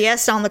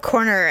CVS on the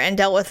corner and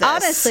dealt with this.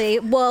 Honestly,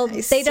 well,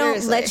 they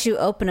don't let you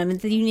open them.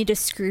 You need a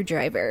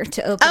screwdriver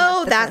to open them.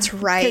 Oh, that's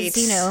right.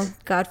 Because,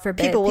 God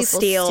forbid, people will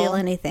steal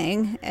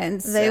anything.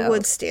 And they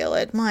would steal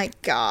it. My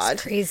God.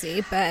 It's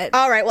crazy, but...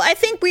 All right, well, I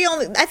think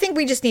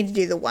we just need to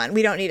do the one.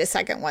 We don't need a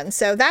second one.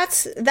 So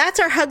that's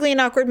our Ugly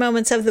and Awkward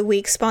Moments of the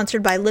Week,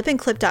 sponsored by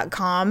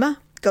lipandclip.com.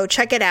 Go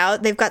check it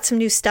out. They've got some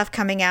new stuff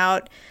coming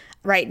out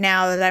right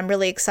now that I'm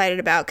really excited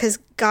about because,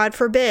 God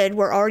forbid,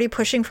 we're already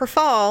pushing for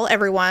fall,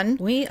 everyone.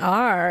 We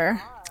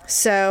are.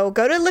 So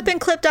go to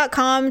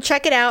lipandclip.com,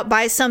 check it out,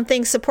 buy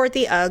something, support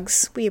the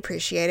Uggs. We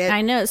appreciate it.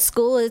 I know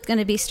school is going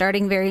to be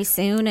starting very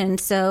soon, and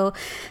so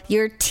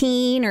your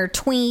teen or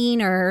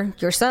tween or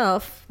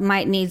yourself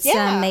might need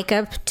some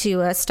makeup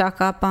to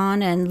stock up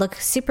on and look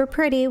super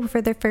pretty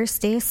for their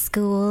first day of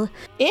school.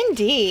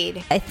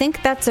 Indeed. I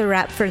think that's a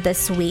wrap for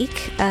this week.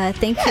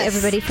 Thank you,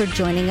 everybody, for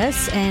joining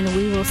us, and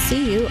we will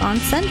see you on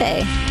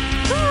Sunday.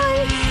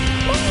 Bye.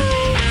 Bye.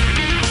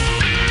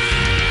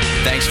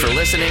 Thanks for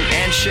listening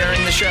and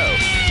sharing the show.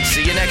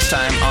 See you next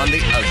time on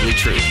The Ugly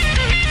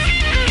Truth.